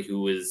 Jetty is somebody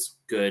who is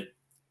good,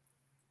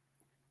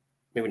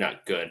 maybe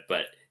not good,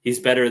 but he's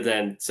better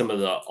than some of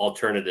the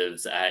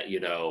alternatives at,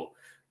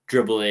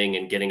 dribbling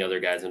and getting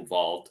other guys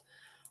involved.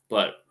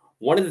 But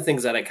one of the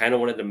things that I kind of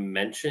wanted to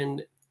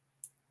mention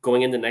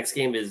going in the next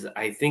game is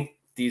I think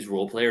these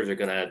role players are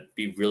going to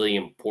be really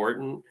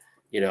important.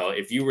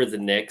 If you were the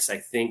Knicks, I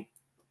think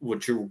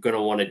what you're going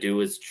to want to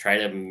do is try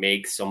to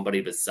make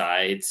somebody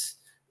besides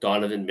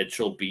Donovan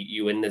Mitchell beat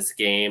you in this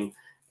game.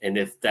 And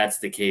if that's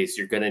the case,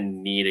 you're going to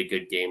need a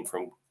good game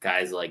from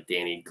guys like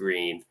Danny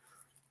Green,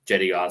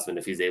 Jetty Osman,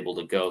 if he's able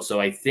to go. So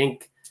I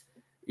think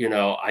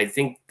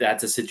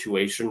that's a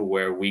situation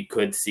where we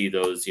could see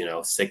those,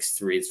 6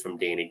 threes from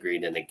Danny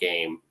Green in a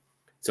game.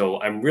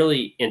 So I'm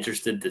really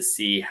interested to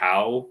see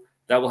how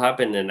that will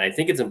happen. And I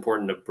think it's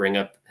important to bring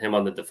up him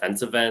on the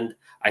defensive end.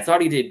 I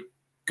thought he did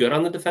good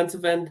on the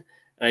defensive end.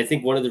 And I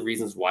think one of the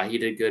reasons why he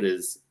did good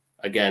is,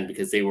 again,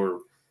 because they were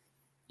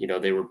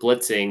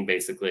blitzing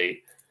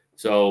basically.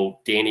 So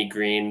Danny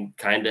Green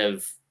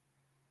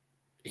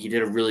he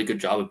did a really good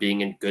job of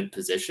being in good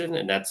position.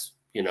 And that's,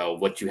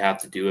 what you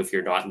have to do if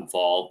you're not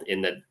involved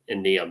in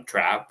the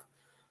trap.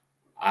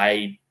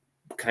 I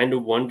kind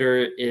of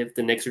wonder if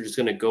the Knicks are just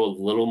going to go a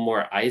little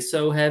more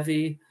ISO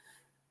heavy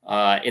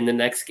in the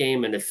next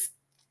game. And if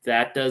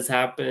that does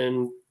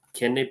happen,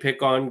 can they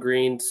pick on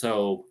Green?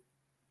 So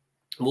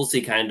we'll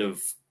see.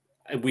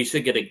 We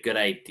should get a good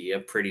idea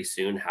pretty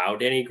soon how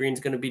Danny Green's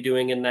going to be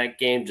doing in that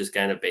game, just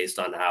kind of based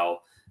on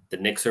how the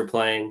Knicks are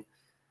playing.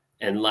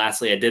 And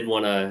lastly, I did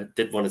want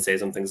to say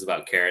some things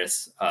about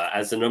Karis.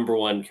 As the number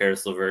one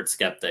Karis LeVert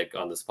skeptic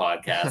on this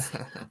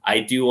podcast, I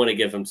do want to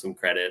give him some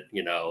credit.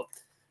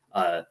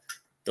 The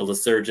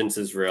resurgence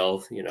is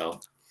real. You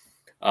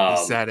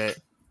said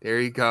it. There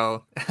you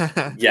go.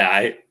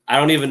 Yeah, I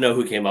don't even know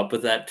who came up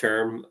with that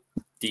term.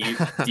 Do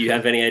you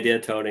have any idea,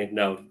 Tony?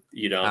 No,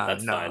 you don't.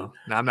 That's fine.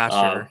 No, I'm not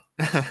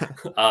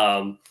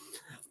sure.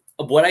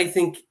 What I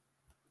think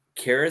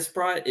Karras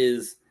brought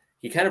is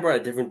he kind of brought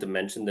a different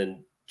dimension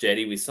than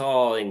Jetty. We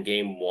saw in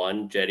game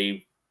one,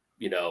 Jetty,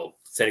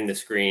 setting the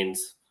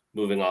screens,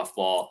 moving off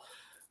ball.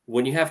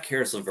 When you have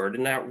Karis LeVert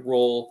in that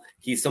role,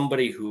 he's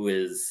somebody who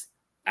is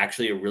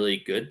actually a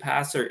really good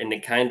passer, and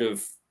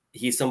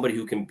he's somebody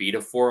who can beat a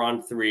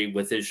 4-on-3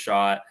 with his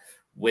shot,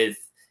 with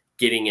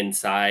getting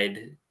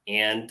inside,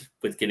 and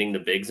with getting the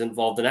bigs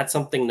involved. And that's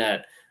something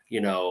that,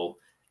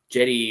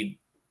 Jetty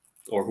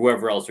or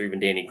whoever else, or even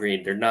Danny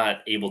Green, they're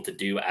not able to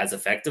do as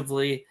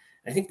effectively.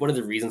 I think one of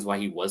the reasons why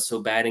he was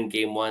so bad in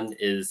game one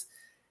is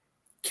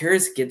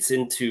Karras gets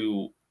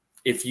into,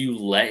 if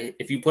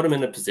you put him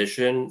in a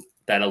position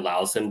that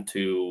allows him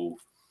to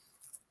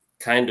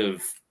kind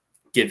of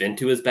give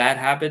into his bad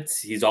habits,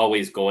 he's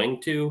always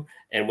going to.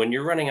 And when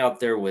you're running out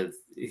there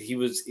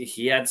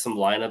he had some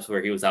lineups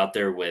where he was out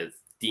there with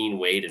Dean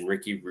Wade and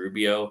Ricky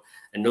Rubio,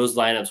 and those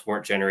lineups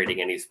weren't generating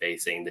any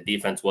spacing. The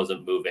defense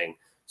wasn't moving.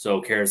 So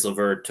Karis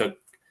LeVert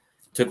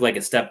took like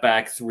a step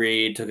back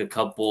three, took a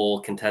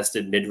couple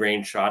contested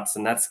mid-range shots,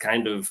 and that's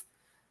kind of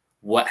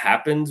what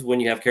happens when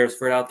you have Karis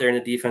LeVert out there and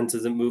the defense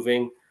isn't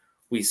moving.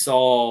 We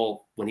saw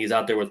when he's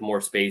out there with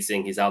more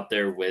spacing, he's out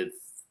there with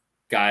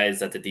guys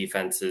that the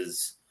defense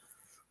is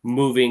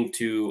moving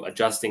to,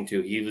 adjusting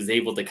to. He was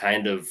able to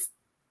kind of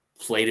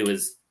play to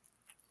his,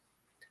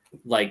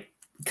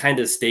 kind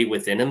of stay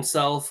within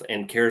himself.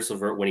 And Karis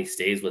LeVert, when he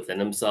stays within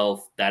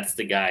himself, that's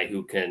the guy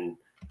who can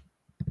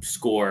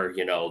score,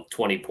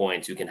 20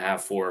 points, who can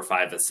have 4 or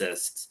 5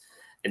 assists.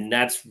 And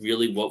that's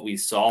really what we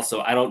saw.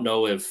 So I don't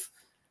know if,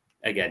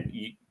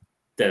 again,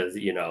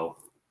 the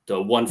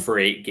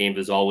 1-for-8 game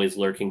is always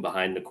lurking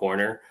behind the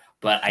corner.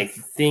 But I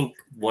think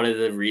one of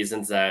the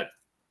reasons that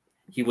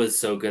he was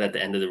so good at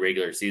the end of the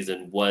regular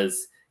season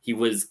was he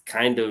was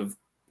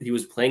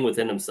playing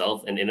within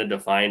himself and in a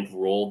defined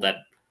role that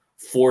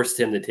forced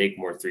him to take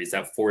more threes,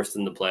 that forced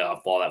him to play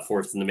off ball, that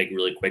forced him to make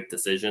really quick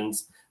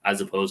decisions as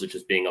opposed to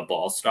just being a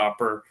ball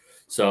stopper.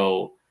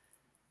 So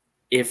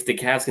if the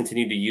Cavs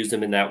continue to use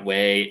him in that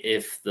way,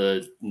 if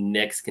the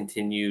Knicks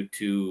continue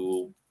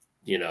to,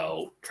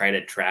 try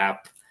to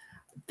trap,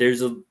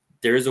 there's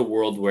a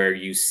world where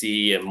you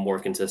see a more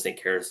consistent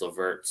Karis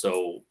LeVert.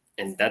 So,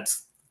 and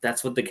that's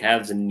what the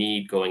Cavs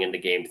need going into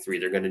game 3.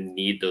 They're going to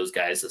need those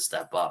guys to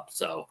step up.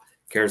 So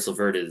Karis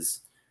LeVert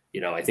is,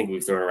 I think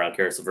we've thrown around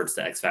Karis LeVert's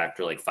the X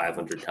Factor like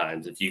 500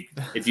 times. If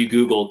you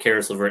Google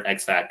Karis LeVert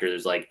X Factor,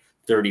 there's like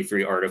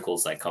 33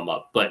 articles that come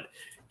up. But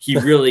he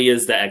really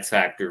is the X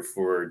Factor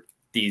for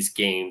these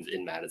games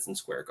in Madison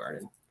Square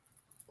Garden.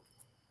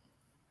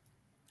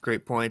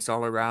 Great points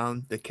all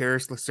around. The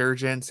Karis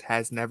resurgence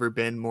has never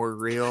been more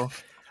real.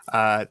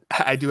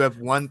 I do have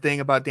one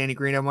thing about Danny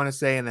Green I want to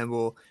say, and then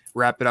we'll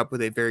wrap it up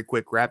with a very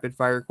quick rapid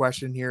fire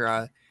question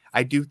here.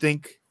 I do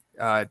think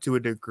to a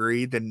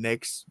degree the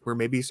Knicks were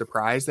maybe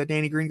surprised that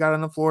Danny Green got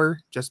on the floor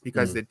just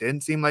because it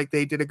didn't seem like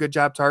they did a good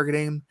job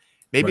targeting him.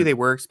 Maybe they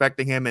were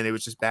expecting him and it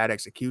was just bad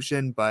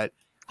execution, but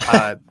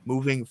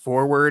moving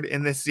forward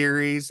in this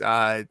series,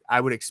 I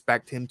would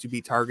expect him to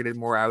be targeted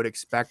more. I would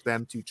expect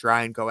them to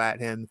try and go at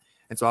him.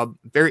 And so I'm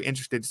very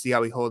interested to see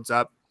how he holds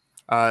up.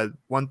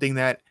 One thing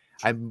that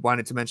I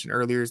wanted to mention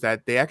earlier is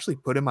that they actually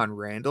put him on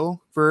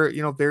Randall for,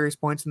 various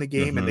points in the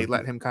game, and they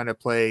let him kind of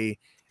play.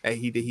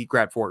 He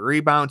grabbed 4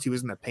 rebounds. He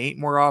was in the paint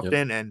more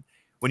often. And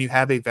when you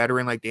have a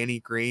veteran like Danny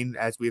Green,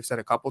 as we have said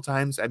a couple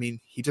times, I mean,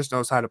 he just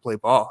knows how to play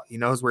ball. He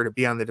knows where to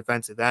be on the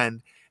defensive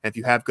end. And if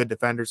you have good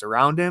defenders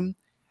around him,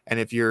 and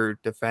if you're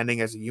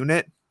defending as a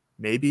unit,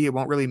 maybe it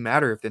won't really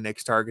matter if the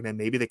Knicks target him.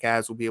 Maybe the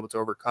Cavs will be able to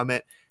overcome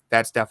it.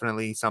 That's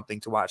definitely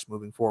something to watch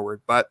moving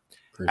forward. But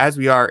as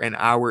we are an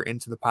hour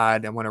into the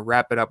pod, I want to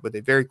wrap it up with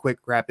a very quick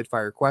rapid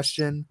fire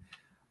question.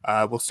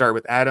 We'll start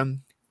with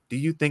Adam. Do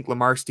you think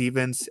Lamar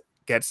Stevens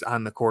gets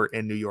on the court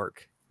in New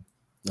York?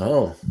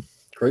 Oh,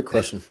 great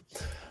question.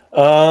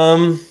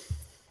 I'm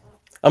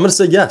going to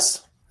say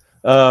yes.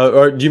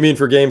 Or do you mean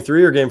for game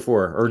 3 or game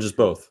 4 or just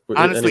both?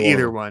 Honestly,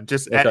 either one.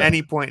 Just at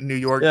any point in New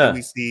York, do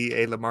we see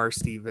a Lamar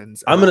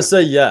Stevens? I'm going to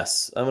say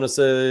yes. I'm going to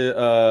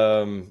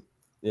say,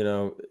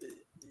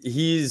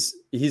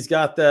 he's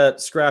got that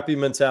scrappy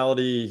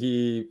mentality.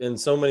 He, in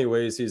so many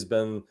ways, he's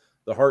been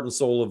the heart and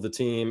soul of the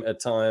team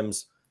at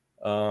times.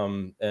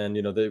 And,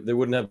 they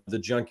wouldn't have the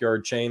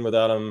junkyard chain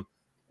without him.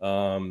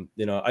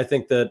 I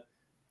think that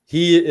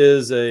he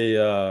is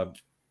a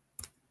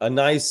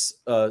nice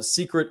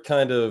secret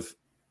kind of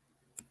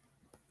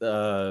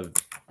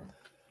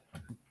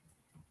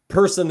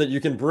person that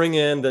you can bring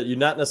in that you're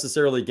not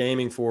necessarily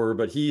gaming for,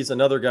 but he's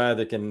another guy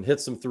that can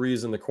hit some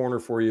threes in the corner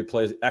for you,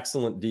 plays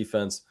excellent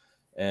defense,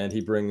 and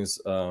he brings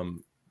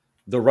the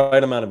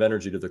right amount of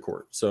energy to the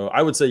court. So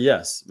I would say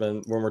yes.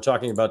 And when we're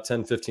talking about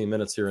 10, 15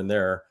 minutes here and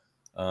there,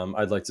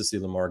 I'd like to see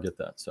Lamar get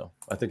that. So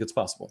I think it's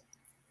possible.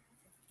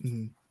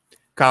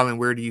 Colin,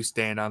 where do you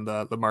stand on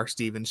the Lamar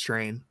Stevens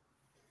train?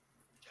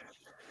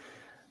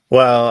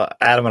 Well,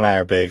 Adam and I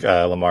are big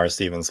Lamar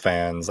Stevens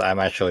fans. I'm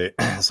actually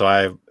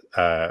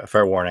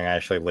fair warning, I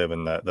actually live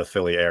in the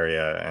Philly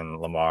area,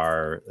 and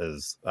Lamar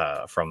is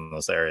from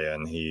this area,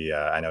 and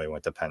I know he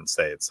went to Penn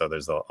State, so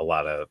there's a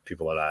lot of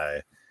people that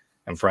I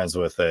am friends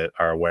with that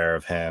are aware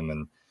of him,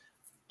 and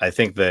I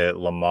think that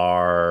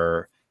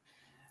Lamar.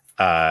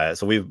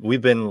 So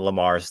we've been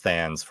Lamar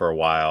stands for a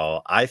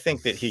while. I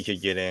think that he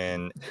could get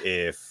in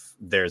if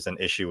there's an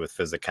issue with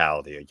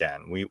physicality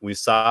again. We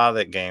saw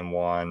that game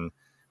one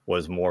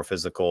was more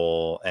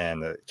physical,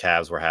 and the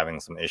Cavs were having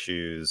some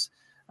issues,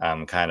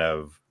 kind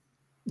of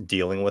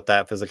dealing with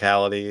that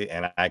physicality.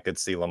 And I could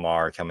see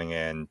Lamar coming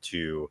in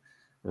to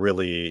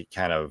really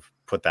kind of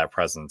put that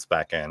presence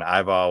back in.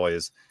 I've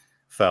always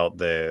felt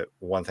that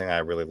one thing I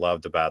really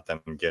loved about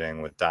them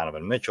getting with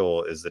Donovan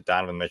Mitchell is that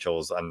Donovan Mitchell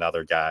is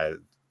another guy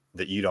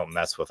that you don't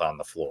mess with on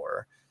the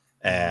floor.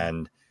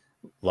 And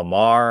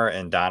Lamar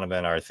and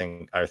Donovan are,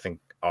 I think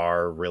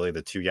are really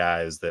the two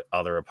guys that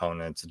other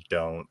opponents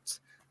don't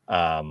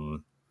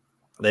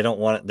they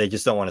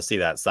just don't want to see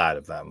that side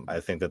of them. I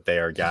think that they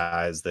are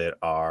guys that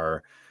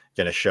are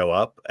going to show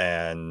up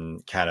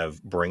and kind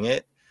of bring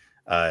it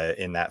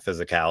in that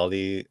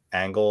physicality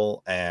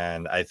angle.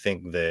 And I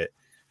think that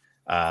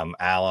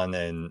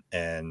Allen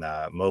and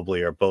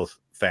Mobley are both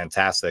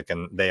fantastic,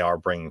 and they are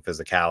bringing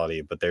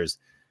physicality, but there's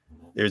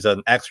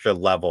an extra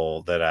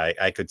level that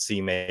I could see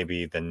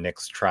maybe the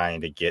Knicks trying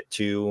to get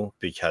to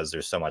because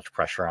there's so much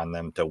pressure on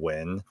them to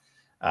win,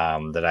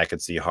 that I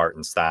could see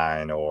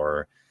Hartenstein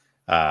or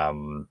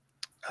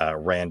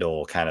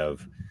Randall kind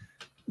of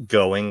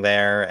going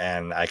there,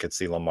 and I could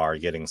see Lamar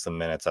getting some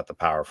minutes at the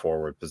power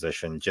forward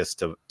position just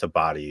to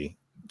body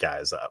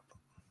guys up.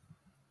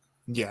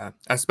 Yeah,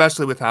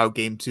 especially with how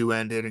game 2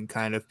 ended and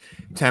kind of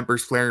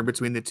tempers flaring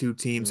between the two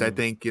teams. I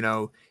think,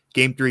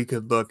 game 3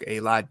 could look a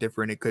lot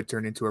different. It could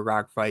turn into a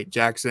rock fight.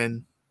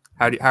 Jackson,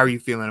 how are you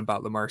feeling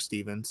about Lamar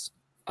Stevens?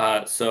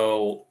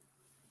 So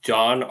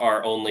John,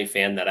 our only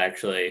fan that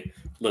actually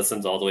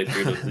listens all the way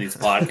through to these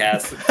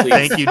podcasts. Please,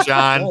 thank you,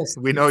 John.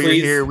 We know you're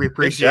here. We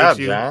appreciate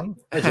you. John.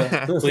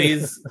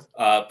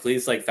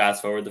 please like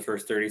fast forward the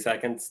first 30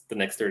 seconds, the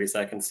next 30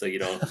 seconds, so you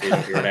don't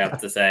hear what I have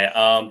to say.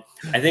 I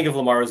think if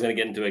Lamar was going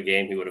to get into a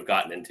game, he would have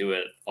gotten into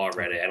it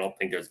already. I don't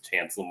think there's a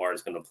chance Lamar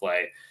is going to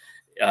play.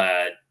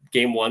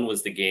 Game 1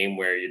 was the game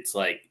where it's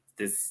like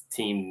this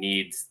team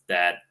needs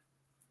that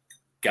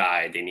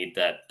guy. They need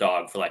that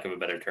dog, for lack of a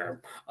better term.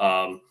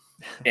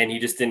 And he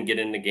just didn't get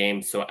in the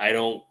game. So I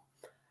don't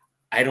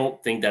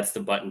think that's the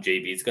button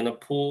JB is going to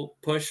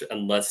push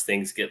unless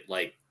things get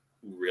like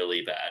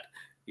really bad.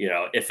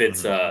 If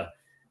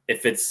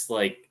it's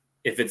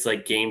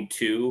like game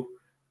 2,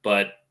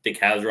 but the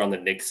Cavs are on the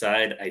Knicks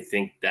side, I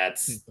think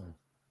that's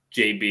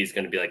JB is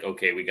going to be like,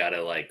 okay, we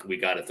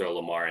gotta throw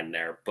Lamar in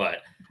there. But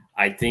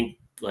I think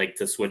like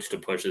to switch to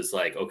push is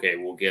like, okay,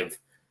 we'll give,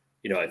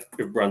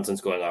 if Brunson's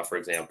going off, for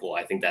example,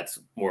 I think that's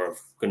more of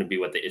going to be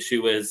what the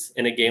issue is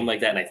in a game like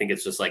that. And I think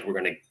it's just like we're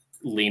going to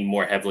lean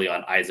more heavily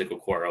on Isaac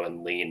Okoro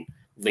and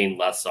lean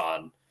less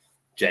on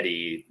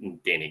Jetty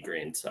and Danny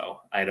Green. So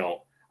I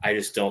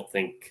just don't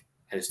think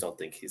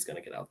he's going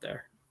to get out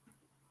there.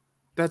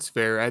 That's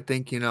fair. I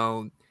think,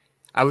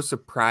 I was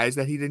surprised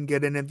that he didn't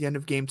get in at the end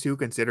of game 2,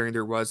 considering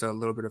there was a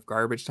little bit of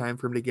garbage time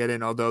for him to get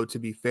in. Although, to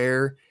be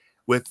fair,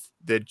 with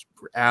the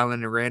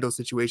Allen and Randall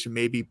situation,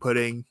 maybe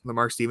putting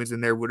Lamar Stevens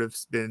in there would have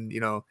been,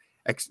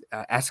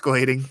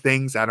 escalating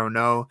things. I don't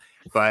know.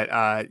 But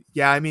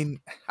yeah, I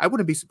mean, I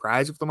wouldn't be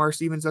surprised if Lamar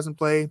Stevens doesn't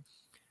play.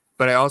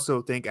 But I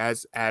also think,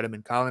 as Adam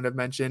and Colin have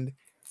mentioned,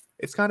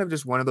 it's kind of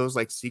just one of those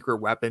like secret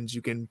weapons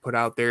you can put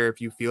out there if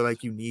you feel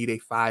like you need a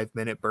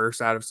 5-minute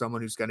burst out of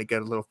someone who's going to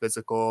get a little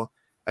physical,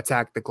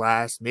 attack the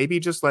glass. Maybe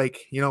just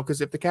like,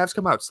 because if the Cavs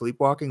come out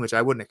sleepwalking, which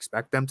I wouldn't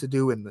expect them to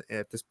do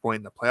at this point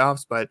in the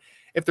playoffs, but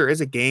if there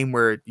is a game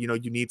where, you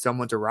need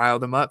someone to rile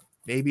them up,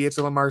 maybe it's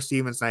a Lamar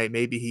Stevens night.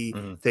 Maybe he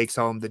takes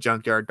home the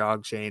junkyard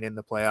dog chain in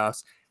the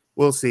playoffs.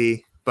 We'll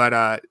see.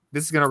 But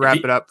this is going to wrap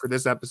it up for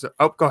this episode.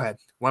 Oh, go ahead.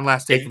 One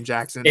last take from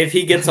Jackson. If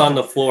he gets on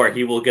the floor,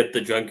 he will get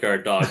the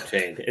junkyard dog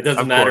chain. It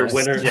doesn't matter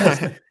win or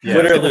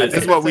lose.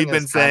 That's what we've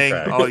been saying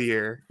all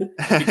year. He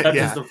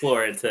touches the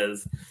floor, it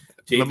says.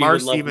 JB Lamar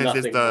Stevens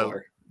is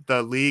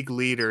the league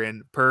leader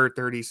in per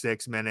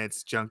 36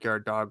 minutes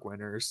junkyard dog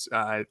winners.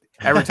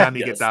 Every time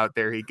he gets out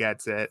there, he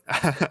gets it.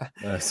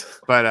 Nice.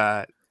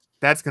 But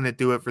that's going to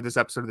do it for this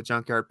episode of the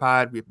Junkyard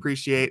Pod. We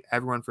appreciate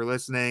everyone for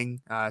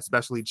listening,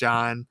 especially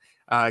John.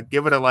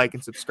 Give it a like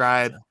and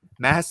subscribe.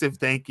 Massive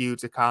thank you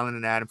to Colin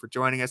and Adam for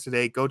joining us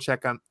today. Go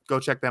check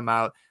them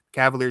out.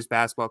 Cavaliers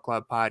Basketball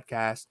Club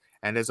podcast.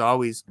 And as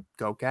always,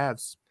 go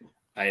Cavs.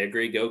 I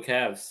agree. Go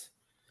Cavs.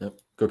 Yep.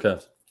 Go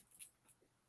Cavs.